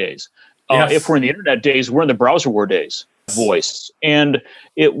BlackBerry days. Yes. If we're in the internet days, we're in the browser war days. Voice. And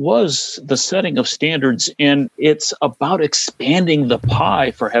it was the setting of standards, and it's about expanding the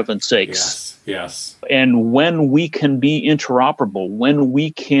pie, for heaven's sakes. Yes. And when we can be interoperable, when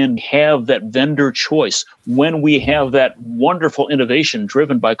we can have that vendor choice, when we have that wonderful innovation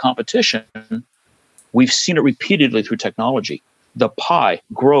driven by competition, we've seen it repeatedly through technology. The pie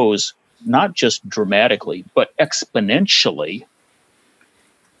grows not just dramatically, but exponentially.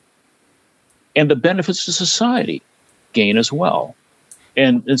 And the benefits to society gain as well.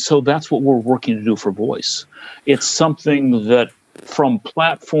 And so that's what we're working to do for voice. It's something that from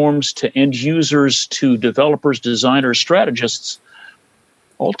platforms to end users to developers, designers, strategists,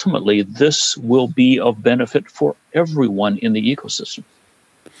 ultimately this will be of benefit for everyone in the ecosystem.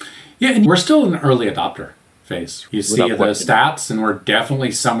 Yeah, and we're still in the early adopter phase. You see the stats, and we're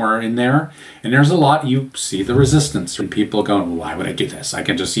definitely somewhere in there. And there's a lot, you see the resistance from people going, why would I do this? I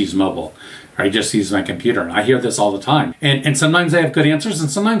can just use mobile. Or I just use my computer. And I hear this all the time. And sometimes I have good answers,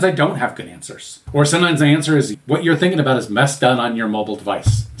 and sometimes I don't have good answers. Or sometimes the answer is, what you're thinking about is best done on your mobile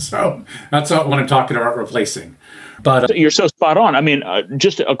device. So that's what I'm talking about replacing. But you're so spot on. I mean,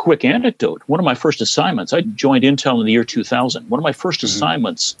 just a quick anecdote. One of my first assignments, I joined Intel in the year 2000. One of my first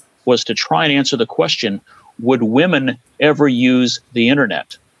assignments was to try and answer the question, would women ever use the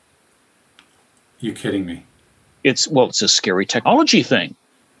internet? You kidding me? It's a scary technology thing.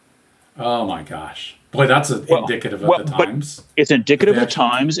 Oh my gosh. Boy, that's indicative of the times. It's indicative of the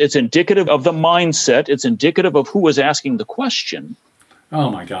times. It's indicative of the mindset. It's indicative of who was asking the question.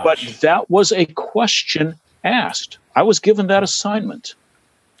 Oh my gosh. But that was a question asked. I was given that assignment.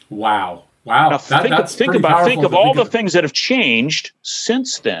 Wow. Now, think of all the things that have changed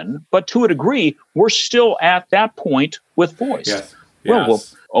since then, but to a degree, we're still at that point with voice. Yes. Well,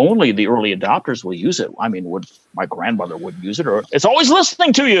 only the early adopters will use it. I mean, my grandmother would use it, or it's always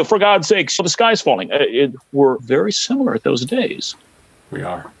listening to you, for God's sakes, the sky's falling. We're very similar at those days. We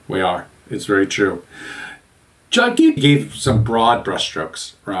are. It's very true. Chuck, you gave some broad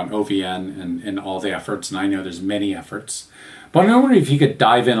brushstrokes around OVN and all the efforts, and I know there's many efforts. But I wonder if you could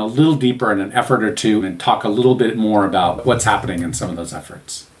dive in a little deeper in an effort or two and talk a little bit more about what's happening in some of those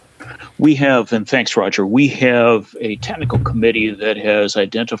efforts. We have, and thanks, Roger, we have a technical committee that has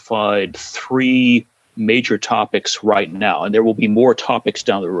identified 3 major topics right now, and there will be more topics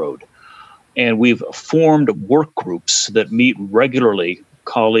down the road. And we've formed work groups that meet regularly,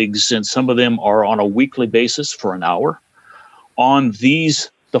 colleagues, and some of them are on a weekly basis for an hour, on the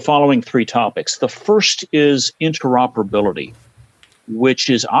following 3 topics. The first is interoperability, which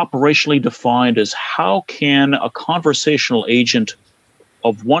is operationally defined as how can a conversational agent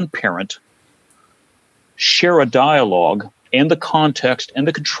of one parent share a dialogue and the context and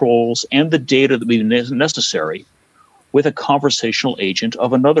the controls and the data that be necessary with a conversational agent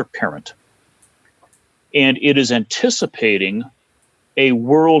of another parent. And it is anticipating a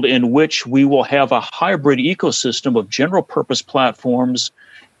world in which we will have a hybrid ecosystem of general purpose platforms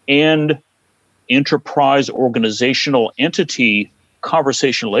and enterprise organizational entity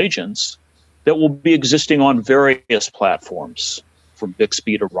conversational agents that will be existing on various platforms, from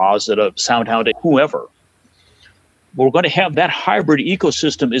Bixby to Rasa to SoundHound to whoever. We're going to have that hybrid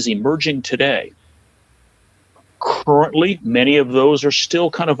ecosystem is emerging today. Currently, many of those are still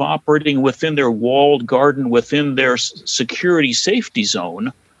kind of operating within their walled garden, within their security safety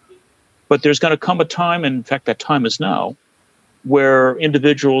zone. But there's going to come a time, and in fact, that time is now, where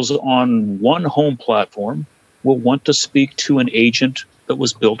individuals on one home platform will want to speak to an agent that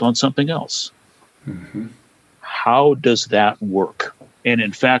was built on something else. Mm-hmm. How does that work? And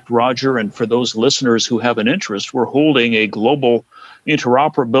in fact, Roger, and for those listeners who have an interest, we're holding a global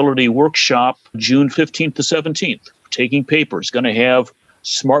interoperability workshop June 15th to 17th, taking papers, going to have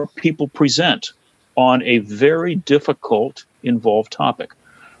smart people present on a very difficult, involved topic.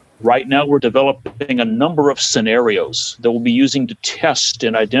 Right now, we're developing a number of scenarios that we'll be using to test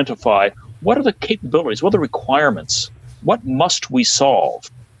and identify what are the capabilities, what are the requirements, what must we solve?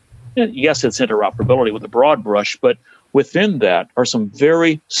 And yes, it's interoperability with a broad brush, but within that are some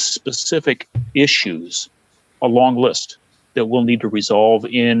very specific issues, a long list that we'll need to resolve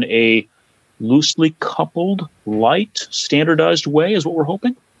in a loosely coupled, light, standardized way is what we're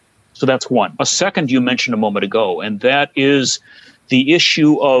hoping. So that's one. A second you mentioned a moment ago, and that is the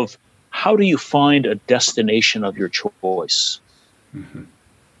issue of how do you find a destination of your choice? Mm-hmm.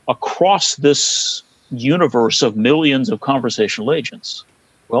 Across this universe of millions of conversational agents.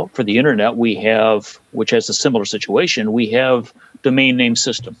 Well, for the internet, we have, which has a similar situation, we have domain name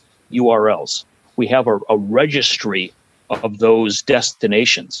system, URLs. We have a registry of those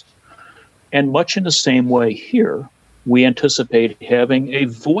destinations. And much in the same way here, we anticipate having a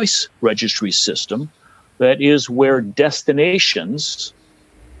voice registry system that is where destinations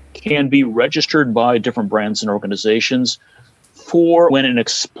can be registered by different brands and organizations for when an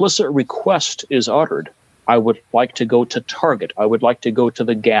explicit request is uttered. I would like to go to Target. I would like to go to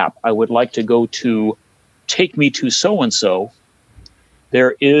The Gap. I would like to go to take me to so-and-so.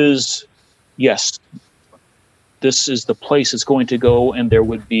 There is, yes, this is the place it's going to go, and there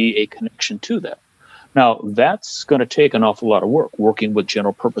would be a connection to that. Now, that's going to take an awful lot of work, working with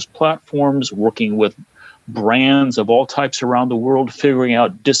general purpose platforms, working with brands of all types around the world, figuring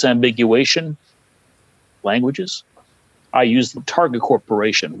out disambiguation languages. I use the Target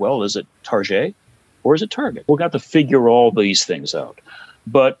Corporation. Well, is it Target or is it Target? We've got to figure all these things out.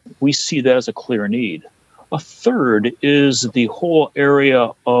 But we see that as a clear need. A third is the whole area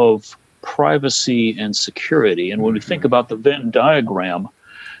of privacy and security. And when we think about the Venn diagram,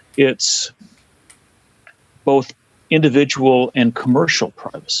 it's both individual and commercial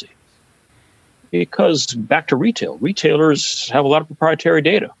privacy. Because back to retail, retailers have a lot of proprietary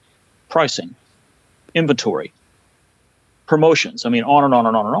data, pricing, inventory, promotions. I mean, on and on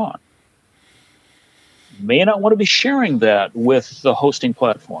and on and on. May not want to be sharing that with the hosting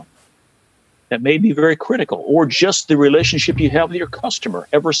platform. That may be very critical, or just the relationship you have with your customer,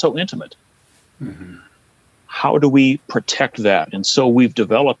 ever so intimate. Mm-hmm. How do we protect that? And so we've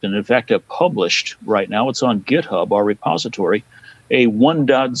developed, and in fact have published right now, it's on GitHub, our repository, a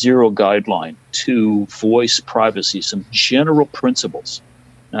 1.0 guideline to voice privacy, some general principles.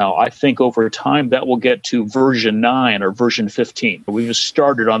 Now, I think over time that will get to version 9 or version 15. We've just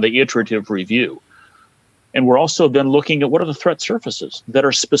started on the iterative review. And we're also then looking at what are the threat surfaces that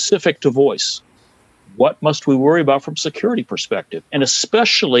are specific to voice. What must we worry about from a security perspective? And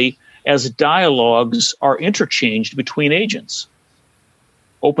especially as dialogues are interchanged between agents.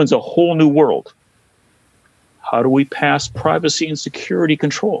 Opens a whole new world. How do we pass privacy and security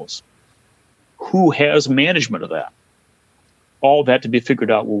controls? Who has management of that? all that to be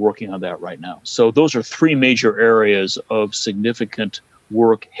figured out. We're working on that right now. So those are three major areas of significant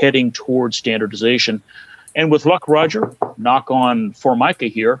work heading towards standardization. And with luck, Roger, knock on Formica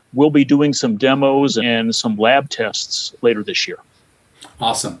here, we'll be doing some demos and some lab tests later this year.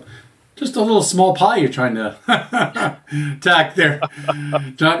 Awesome. Just a little small pie you're trying to tack there.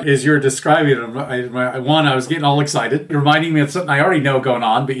 John, as you're describing it, I was getting all excited, reminding me of something I already know going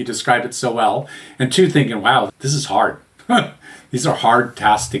on, but you described it so well. And two, thinking, wow, this is hard. These are hard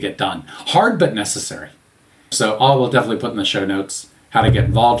tasks to get done. Hard, but necessary. So I will definitely put in the show notes how to get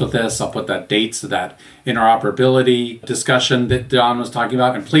involved with this. I'll put that dates to that interoperability discussion that Don was talking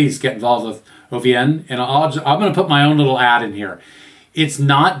about. And please get involved with OVN. And I'm going to put my own little ad in here. It's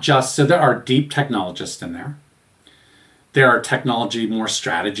not just, so there are deep technologists in there. There are technology, more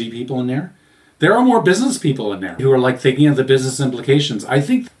strategy people in there. There are more business people in there who are like thinking of the business implications. I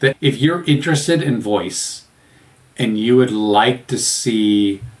think that if you're interested in voice and you would like to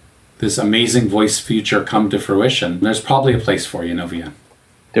see this amazing voice future come to fruition, there's probably a place for you in OVN.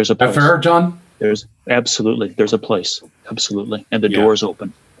 There's a place. Fair, John? There's a place. Absolutely. And the door's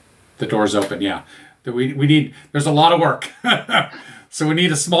open. The door's open, yeah. We need, there's a lot of work. So we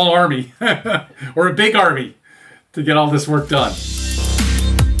need a small army or a big army to get all this work done.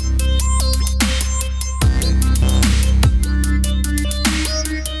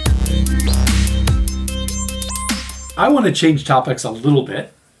 I want to change topics a little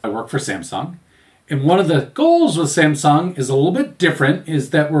bit. I work for Samsung. And one of the goals with Samsung is a little bit different, is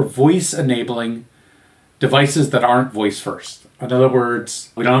that we're voice enabling devices that aren't voice first. In other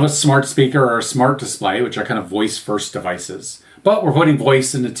words, we don't have a smart speaker or a smart display, which are kind of voice first devices, but we're putting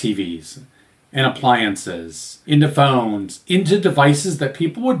voice into TVs and appliances, into phones, into devices that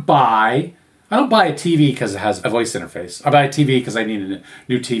people would buy. I don't buy a TV because it has a voice interface. I buy a TV because I need a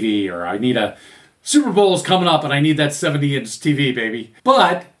new TV, or I need a Super Bowl's coming up and I need that 70-inch TV, baby.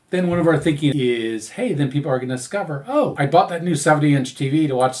 But then one of our thinking is, hey, then people are going to discover, oh, I bought that new 70-inch TV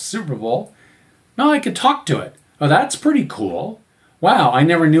to watch the Super Bowl. Now I could talk to it. Oh, that's pretty cool. Wow, I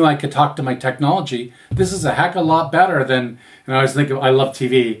never knew I could talk to my technology. This is a heck of a lot better than, and I was thinking, I love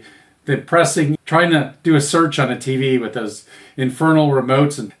TV, than trying to do a search on a TV with those infernal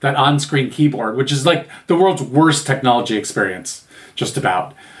remotes and that on-screen keyboard, which is like the world's worst technology experience, just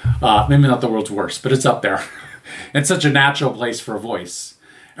about. Maybe not the world's worst, but it's up there. It's such a natural place for a voice.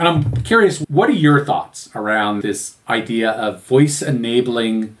 And I'm curious, what are your thoughts around this idea of voice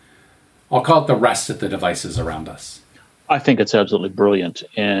enabling, I'll call it the rest of the devices around us? I think it's absolutely brilliant.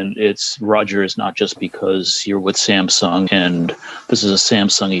 And Roger, is not just because you're with Samsung and this is a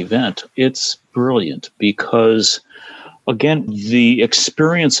Samsung event. It's brilliant because, again, the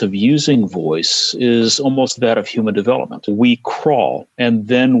experience of using voice is almost that of human development. We crawl and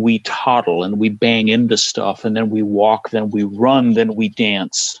then we toddle and we bang into stuff and then we walk, then we run, then we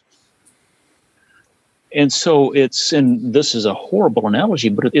dance. And so and this is a horrible analogy,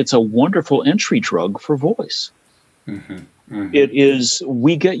 but it's a wonderful entry drug for voice. Mm-hmm. Mm-hmm.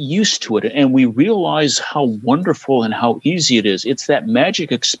 We get used to it and we realize how wonderful and how easy it is. It's that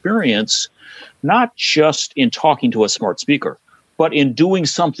magic experience, not just in talking to a smart speaker, but in doing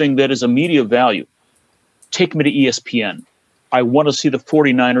something that is a media value. Take me to ESPN. I want to see the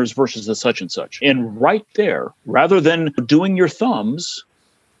 49ers versus the such and such. And right there, rather than doing your thumbs,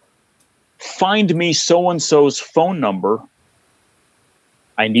 find me so-and-so's phone number.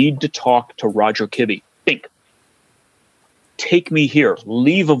 I need to talk to Roger Kibbe. Think. Take me here.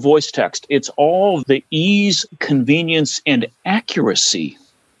 Leave a voice text. It's all the ease, convenience, and accuracy.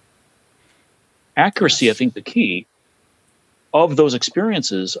 Accuracy, I think the key of those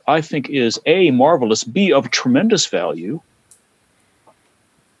experiences, I think, is A, marvelous, B, of tremendous value.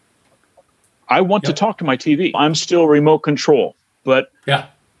 I want to talk to my TV. I'm still remote control, but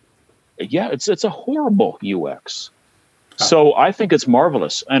it's a horrible UX. So I think it's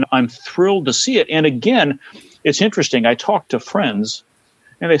marvelous, and I'm thrilled to see it. And again, it's interesting. I talk to friends,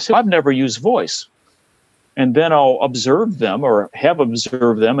 and they say, I've never used voice. And then I'll observe them or have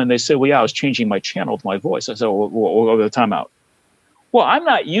observed them, and they say, well, yeah, I was changing my channel with my voice. I said, well, we'll go to the timeout. Well, I'm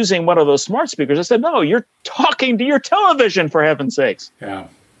not using one of those smart speakers. I said, no, you're talking to your television, for heaven's sakes.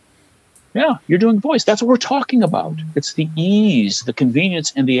 Yeah, you're doing voice. That's what we're talking about. It's the ease, the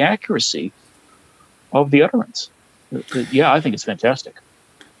convenience, and the accuracy of the utterance. Yeah, I think it's fantastic.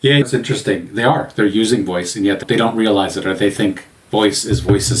 Yeah, it's interesting. They're using voice, and yet they don't realize it, or they think voice is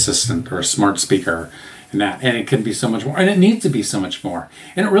voice assistant or a smart speaker, and it can be so much more, and it needs to be so much more.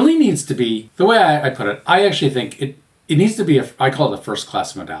 And it really needs to be, the way I put it, I actually think it needs to be, I call it a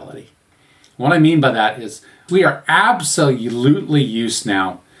first-class modality. What I mean by that is we are absolutely used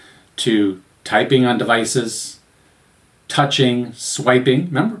now to typing on devices, touching, swiping.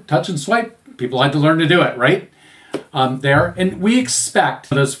 Remember, touch and swipe? People had to learn to do it, right? There. And we expect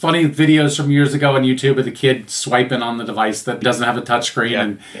those funny videos from years ago on YouTube of the kid swiping on the device that doesn't have a touch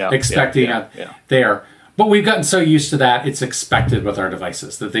screen expecting there. But we've gotten so used to that, it's expected with our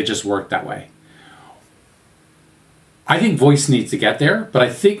devices that they just work that way. I think voice needs to get there, but I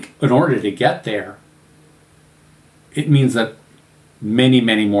think in order to get there, it means that many,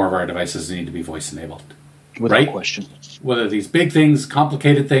 many more of our devices need to be voice enabled. Without question. Whether these big things,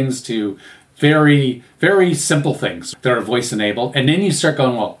 complicated things, to very, very simple things that are voice enabled. And then you start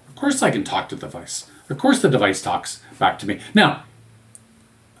going, well, of course I can talk to the device. Of course the device talks back to me. Now,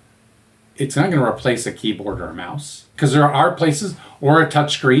 it's not going to replace a keyboard or a mouse, because there are places, or a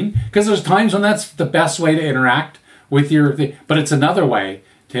touch screen, because there's times when that's the best way to interact with your thing. But it's another way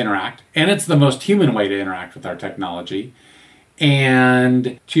to interact, and it's the most human way to interact with our technology.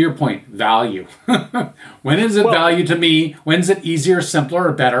 And to your point, value. When is it value to me? When is it easier, simpler,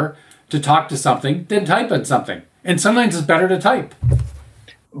 or better to talk to something than type on something? And sometimes it's better to type.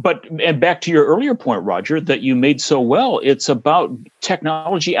 But, and back to your earlier point, Roger, that you made so well, it's about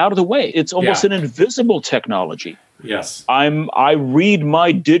technology out of the way. It's almost an invisible technology. Yes. I read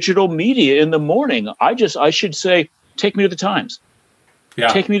my digital media in the morning. I should say, take me to the Times. Yeah.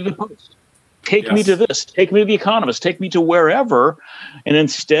 Take me to the Post. Take me to this. Take me to The Economist. Take me to wherever. And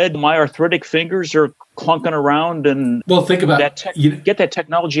instead, my arthritic fingers are clunking around. And think about that. Get that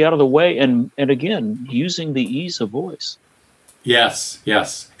technology out of the way. And again, using the ease of voice. Yes.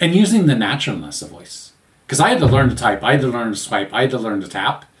 And using the naturalness of voice. Because I had to learn to type. I had to learn to swipe. I had to learn to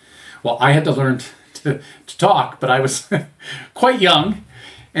tap. Well, I had to learn to talk, but I was quite young.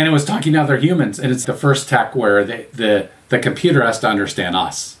 And it was talking to other humans. And it's the first tech where the computer has to understand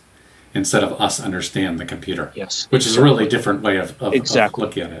us instead of us understand the computer. Yes. Which is a really different way of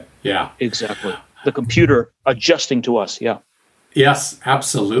looking at it. Yeah. Exactly. The computer adjusting to us. Yeah. Yes,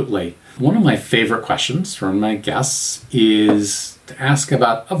 absolutely. One of my favorite questions from my guests is to ask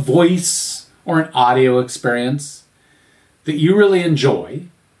about a voice or an audio experience that you really enjoy,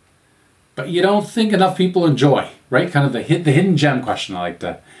 but you don't think enough people enjoy, right? Kind of the hidden gem question, I like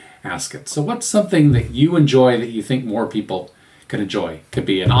to ask it. So what's something that you enjoy that you think more people can enjoy? Could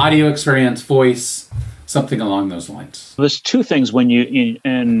be an audio experience, voice, something along those lines. There's two things when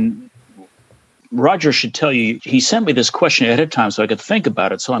and Roger should tell you, he sent me this question ahead of time so I could think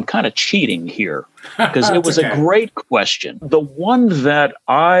about it. So I'm kind of cheating here because it was a great question. The one that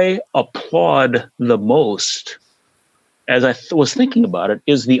I applaud the most as I was thinking about it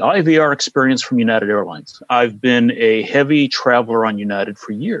is the IVR experience from United Airlines. I've been a heavy traveler on United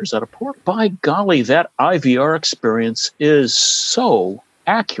for years out of port. By golly, that IVR experience is so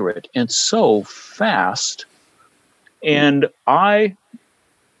accurate and so fast. And I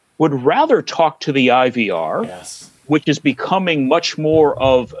would rather talk to the IVR, which is becoming much more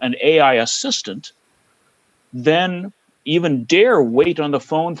of an AI assistant, than even dare wait on the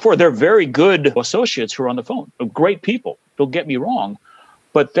phone for their very good associates who are on the phone. Great people, don't get me wrong,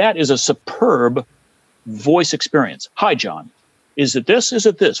 but that is a superb voice experience. Hi, John. Is it this? Is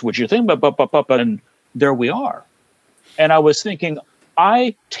it this? What you think about? And there we are. And I was thinking,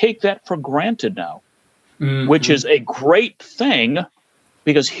 I take that for granted now, which is a great thing,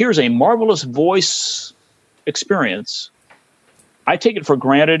 because here's a marvelous voice experience. I take it for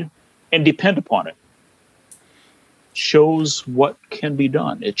granted and depend upon it. Shows what can be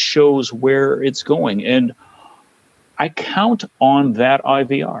done. It shows where it's going. And I count on that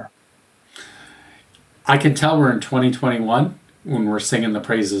IVR. I can tell we're in 2021 when we're singing the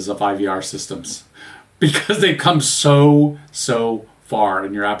praises of IVR systems, because they've come so far.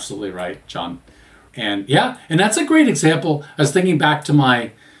 And you're absolutely right, John. And and that's a great example. I was thinking back to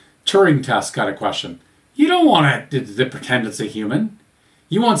my Turing test kind of question. You don't want to pretend it's a human.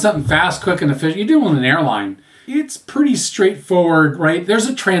 You want something fast, quick, and efficient. You do it on an airline. It's pretty straightforward, right? There's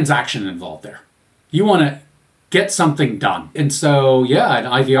a transaction involved there. You want to get something done. And so, an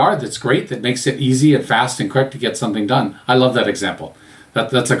IVR that's great, that makes it easy and fast and quick to get something done. I love that example.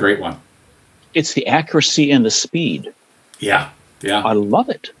 That's a great one. It's the accuracy and the speed. Yeah. I love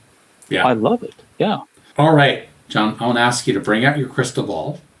it. Yeah. I love it. Yeah. All right, John, I want to ask you to bring out your crystal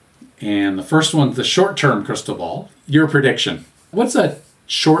ball. And the first one's the short-term crystal ball. Your prediction. What's a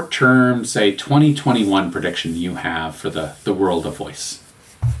short-term, say, 2021 prediction you have for the world of voice?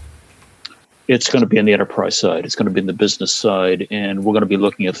 It's going to be on the enterprise side. It's going to be in the business side. And we're going to be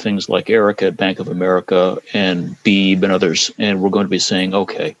looking at things like Erica at Bank of America and Beeb and others. And we're going to be saying,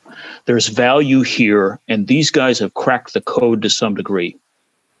 okay, there's value here. And these guys have cracked the code to some degree.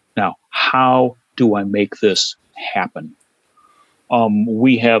 Now, how do I make this happen?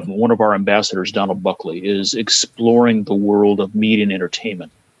 We have one of our ambassadors, Donald Buckley, is exploring the world of media and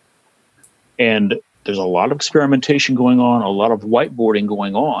entertainment. And there's a lot of experimentation going on, a lot of whiteboarding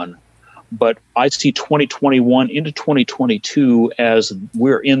going on. But I see 2021 into 2022 as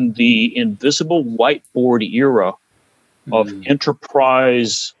we're in the invisible whiteboard era of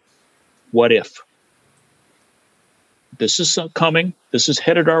enterprise what if. This is coming. This is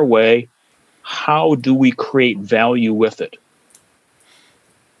headed our way. How do we create value with it?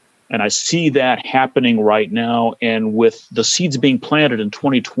 And I see that happening right now. And with the seeds being planted in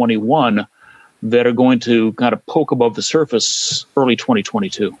 2021 that are going to kind of poke above the surface early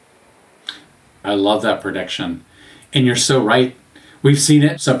 2022. I love that prediction. And you're so right. We've seen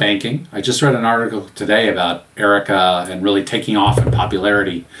it. So banking. I just read an article today about Erica and really taking off in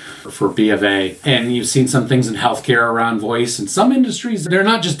popularity for B of A. And you've seen some things in healthcare around voice. And some industries, they're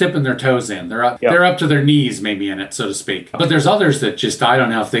not just dipping their toes in. They're up to their knees maybe in it, so to speak. But there's others that just, I don't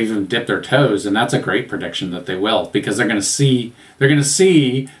know if they've even dipped their toes. And that's a great prediction that they will, because they're going to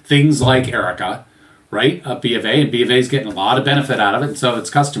see things like Erica, right? B of A, and B of A is getting a lot of benefit out of it. And so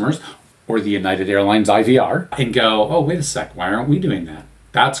its customers, or the United Airlines IVR, and go, oh, wait a sec, why aren't we doing that?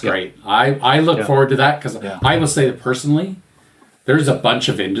 That's great. I look forward to that, because I will say that personally, there's a bunch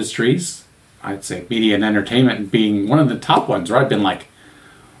of industries, I'd say media and entertainment being one of the top ones, where I've been like,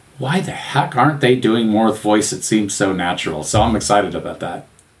 why the heck aren't they doing more with voice? It seems so natural. So I'm excited about that.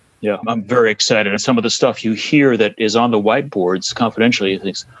 Yeah, I'm very excited. And some of the stuff you hear that is on the whiteboards confidentially, you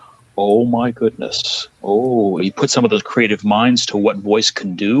think, oh my goodness. Oh, you put some of those creative minds to what voice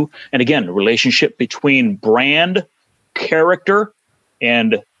can do. And again, the relationship between brand, character,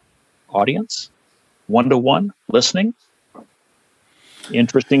 and audience, one-to-one, listening.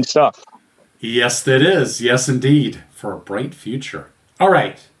 Interesting stuff. Yes, that is. Yes, indeed. For a bright future. All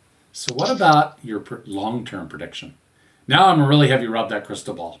right. So what about your long-term prediction? Now I'm going to really have you rub that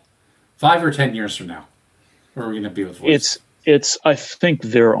crystal ball. 5 or 10 years from now, where are we going to be with voice? I think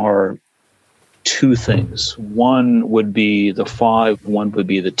there are two things. One would be the 5, one would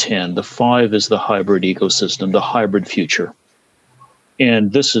be the 10. The 5 is the hybrid ecosystem, the hybrid future.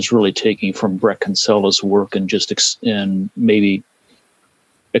 And this is really taking from Brett Kinsella's work and just and maybe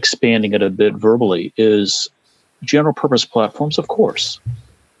expanding it a bit verbally, is general purpose platforms, of course,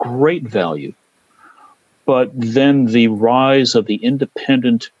 great value. But then the rise of the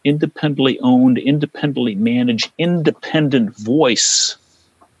independently owned, independently managed, independent voice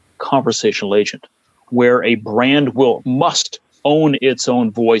conversational agent, where a brand must own its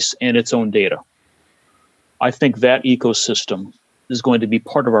own voice and its own data. I think that ecosystem is going to be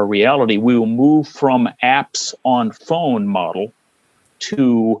part of our reality. We will move from apps on phone model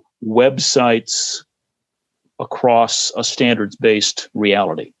to websites across a standards-based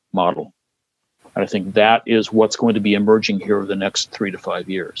reality model. And I think that is what's going to be emerging here over the next 3 to 5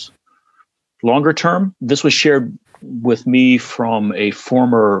 years. Longer term, this was shared with me from a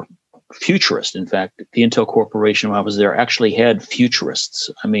former futurist. In fact, the Intel Corporation, when I was there, actually had futurists.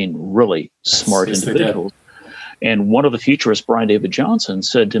 I mean, really smart individuals. And one of the futurists, Brian David Johnson,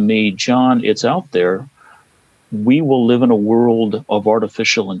 said to me, John, it's out there. We will live in a world of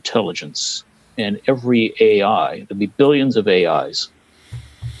artificial intelligence. And every AI, there'll be billions of AIs,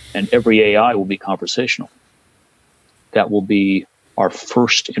 and every AI will be conversational. That will be our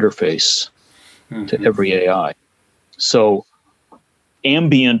first interface to every AI. So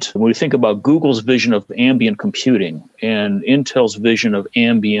ambient, when we think about Google's vision of ambient computing and Intel's vision of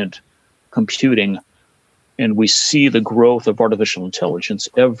ambient computing, and we see the growth of artificial intelligence,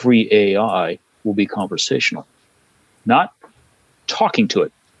 every AI will be conversational. Not talking to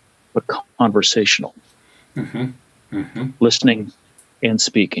it, but conversational. Listening and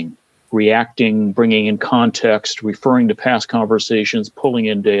speaking, reacting, bringing in context, referring to past conversations, pulling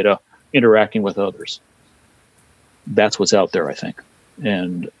in data, interacting with others. That's what's out there, I think.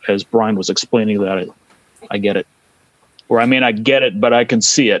 And as Brian was explaining that, I get it. Or I may not get it, but I can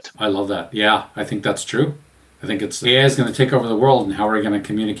see it. I love that. Yeah, I think that's true. I think AI is going to take over the world, and how are we going to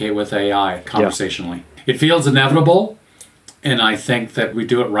communicate with AI conversationally? Yeah. It feels inevitable, and I think that we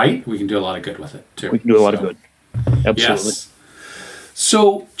do it right, we can do a lot of good with it, too. We can do a lot of good. Absolutely. Yes.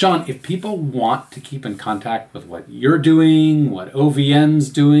 So, John, if people want to keep in contact with what you're doing, what OVN's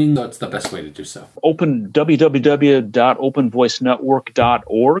doing, what's the best way to do so?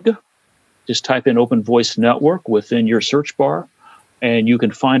 www.openvoicenetwork.org. Just type in Open Voice Network within your search bar, and you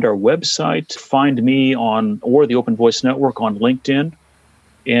can find our website, find me or the Open Voice Network on LinkedIn.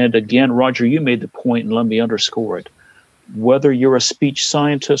 And again, Roger, you made the point, and let me underscore it. Whether you're a speech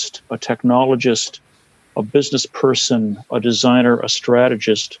scientist, a technologist, a business person, a designer, a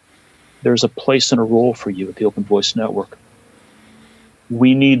strategist, there's a place and a role for you at the Open Voice Network.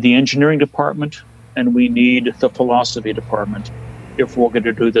 We need the engineering department and we need the philosophy department if we're going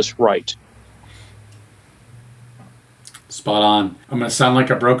to do this right. Spot on. I'm going to sound like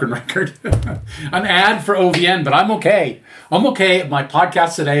a broken record. An ad for OVN, but I'm okay. I'm okay. My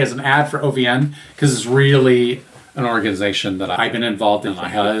podcast today is an ad for OVN because it's really an organization that I've been involved in. I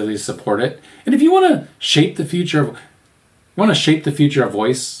highly support it. And if you want to shape the future of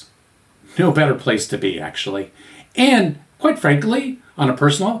voice, no better place to be, actually. And quite frankly, on a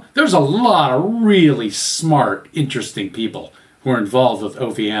personal, there's a lot of really smart, interesting people who are involved with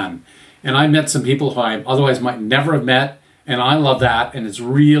OVN. And I met some people who I otherwise might never have met. And I love that, and it's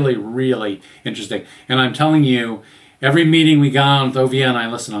really, really interesting. And I'm telling you, every meeting we got on with OVN,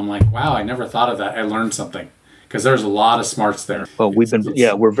 I'm like, wow, I never thought of that. I learned something because there's a lot of smarts there. Well,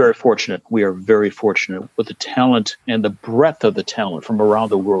 we're very fortunate. We are very fortunate with the talent and the breadth of the talent from around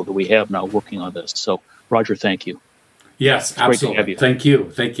the world that we have now working on this. So, Roger, thank you. Yes, absolutely. Thank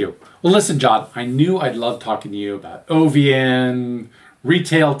you. Well, listen, John, I knew I'd love talking to you about OVN,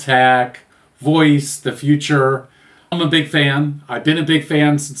 retail tech, voice, the future. I'm a big fan. I've been a big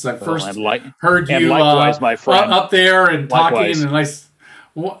fan since I first heard you my friend. Up there and Likewise. talking.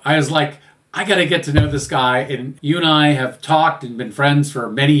 And I was like, I got to get to know this guy. And you and I have talked and been friends for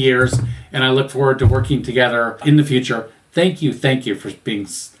many years. And I look forward to working together in the future. Thank you for being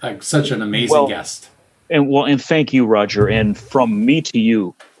such an amazing guest. And thank you, Roger. And from me to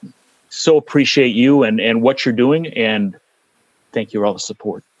you, so appreciate you and what you're doing. And thank you for all the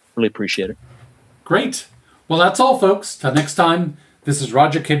support. Really appreciate it. Great. Well, that's all, folks. Till next time, this is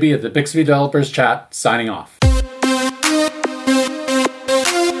Roger Kibbe of the Bixby Developers Chat signing off.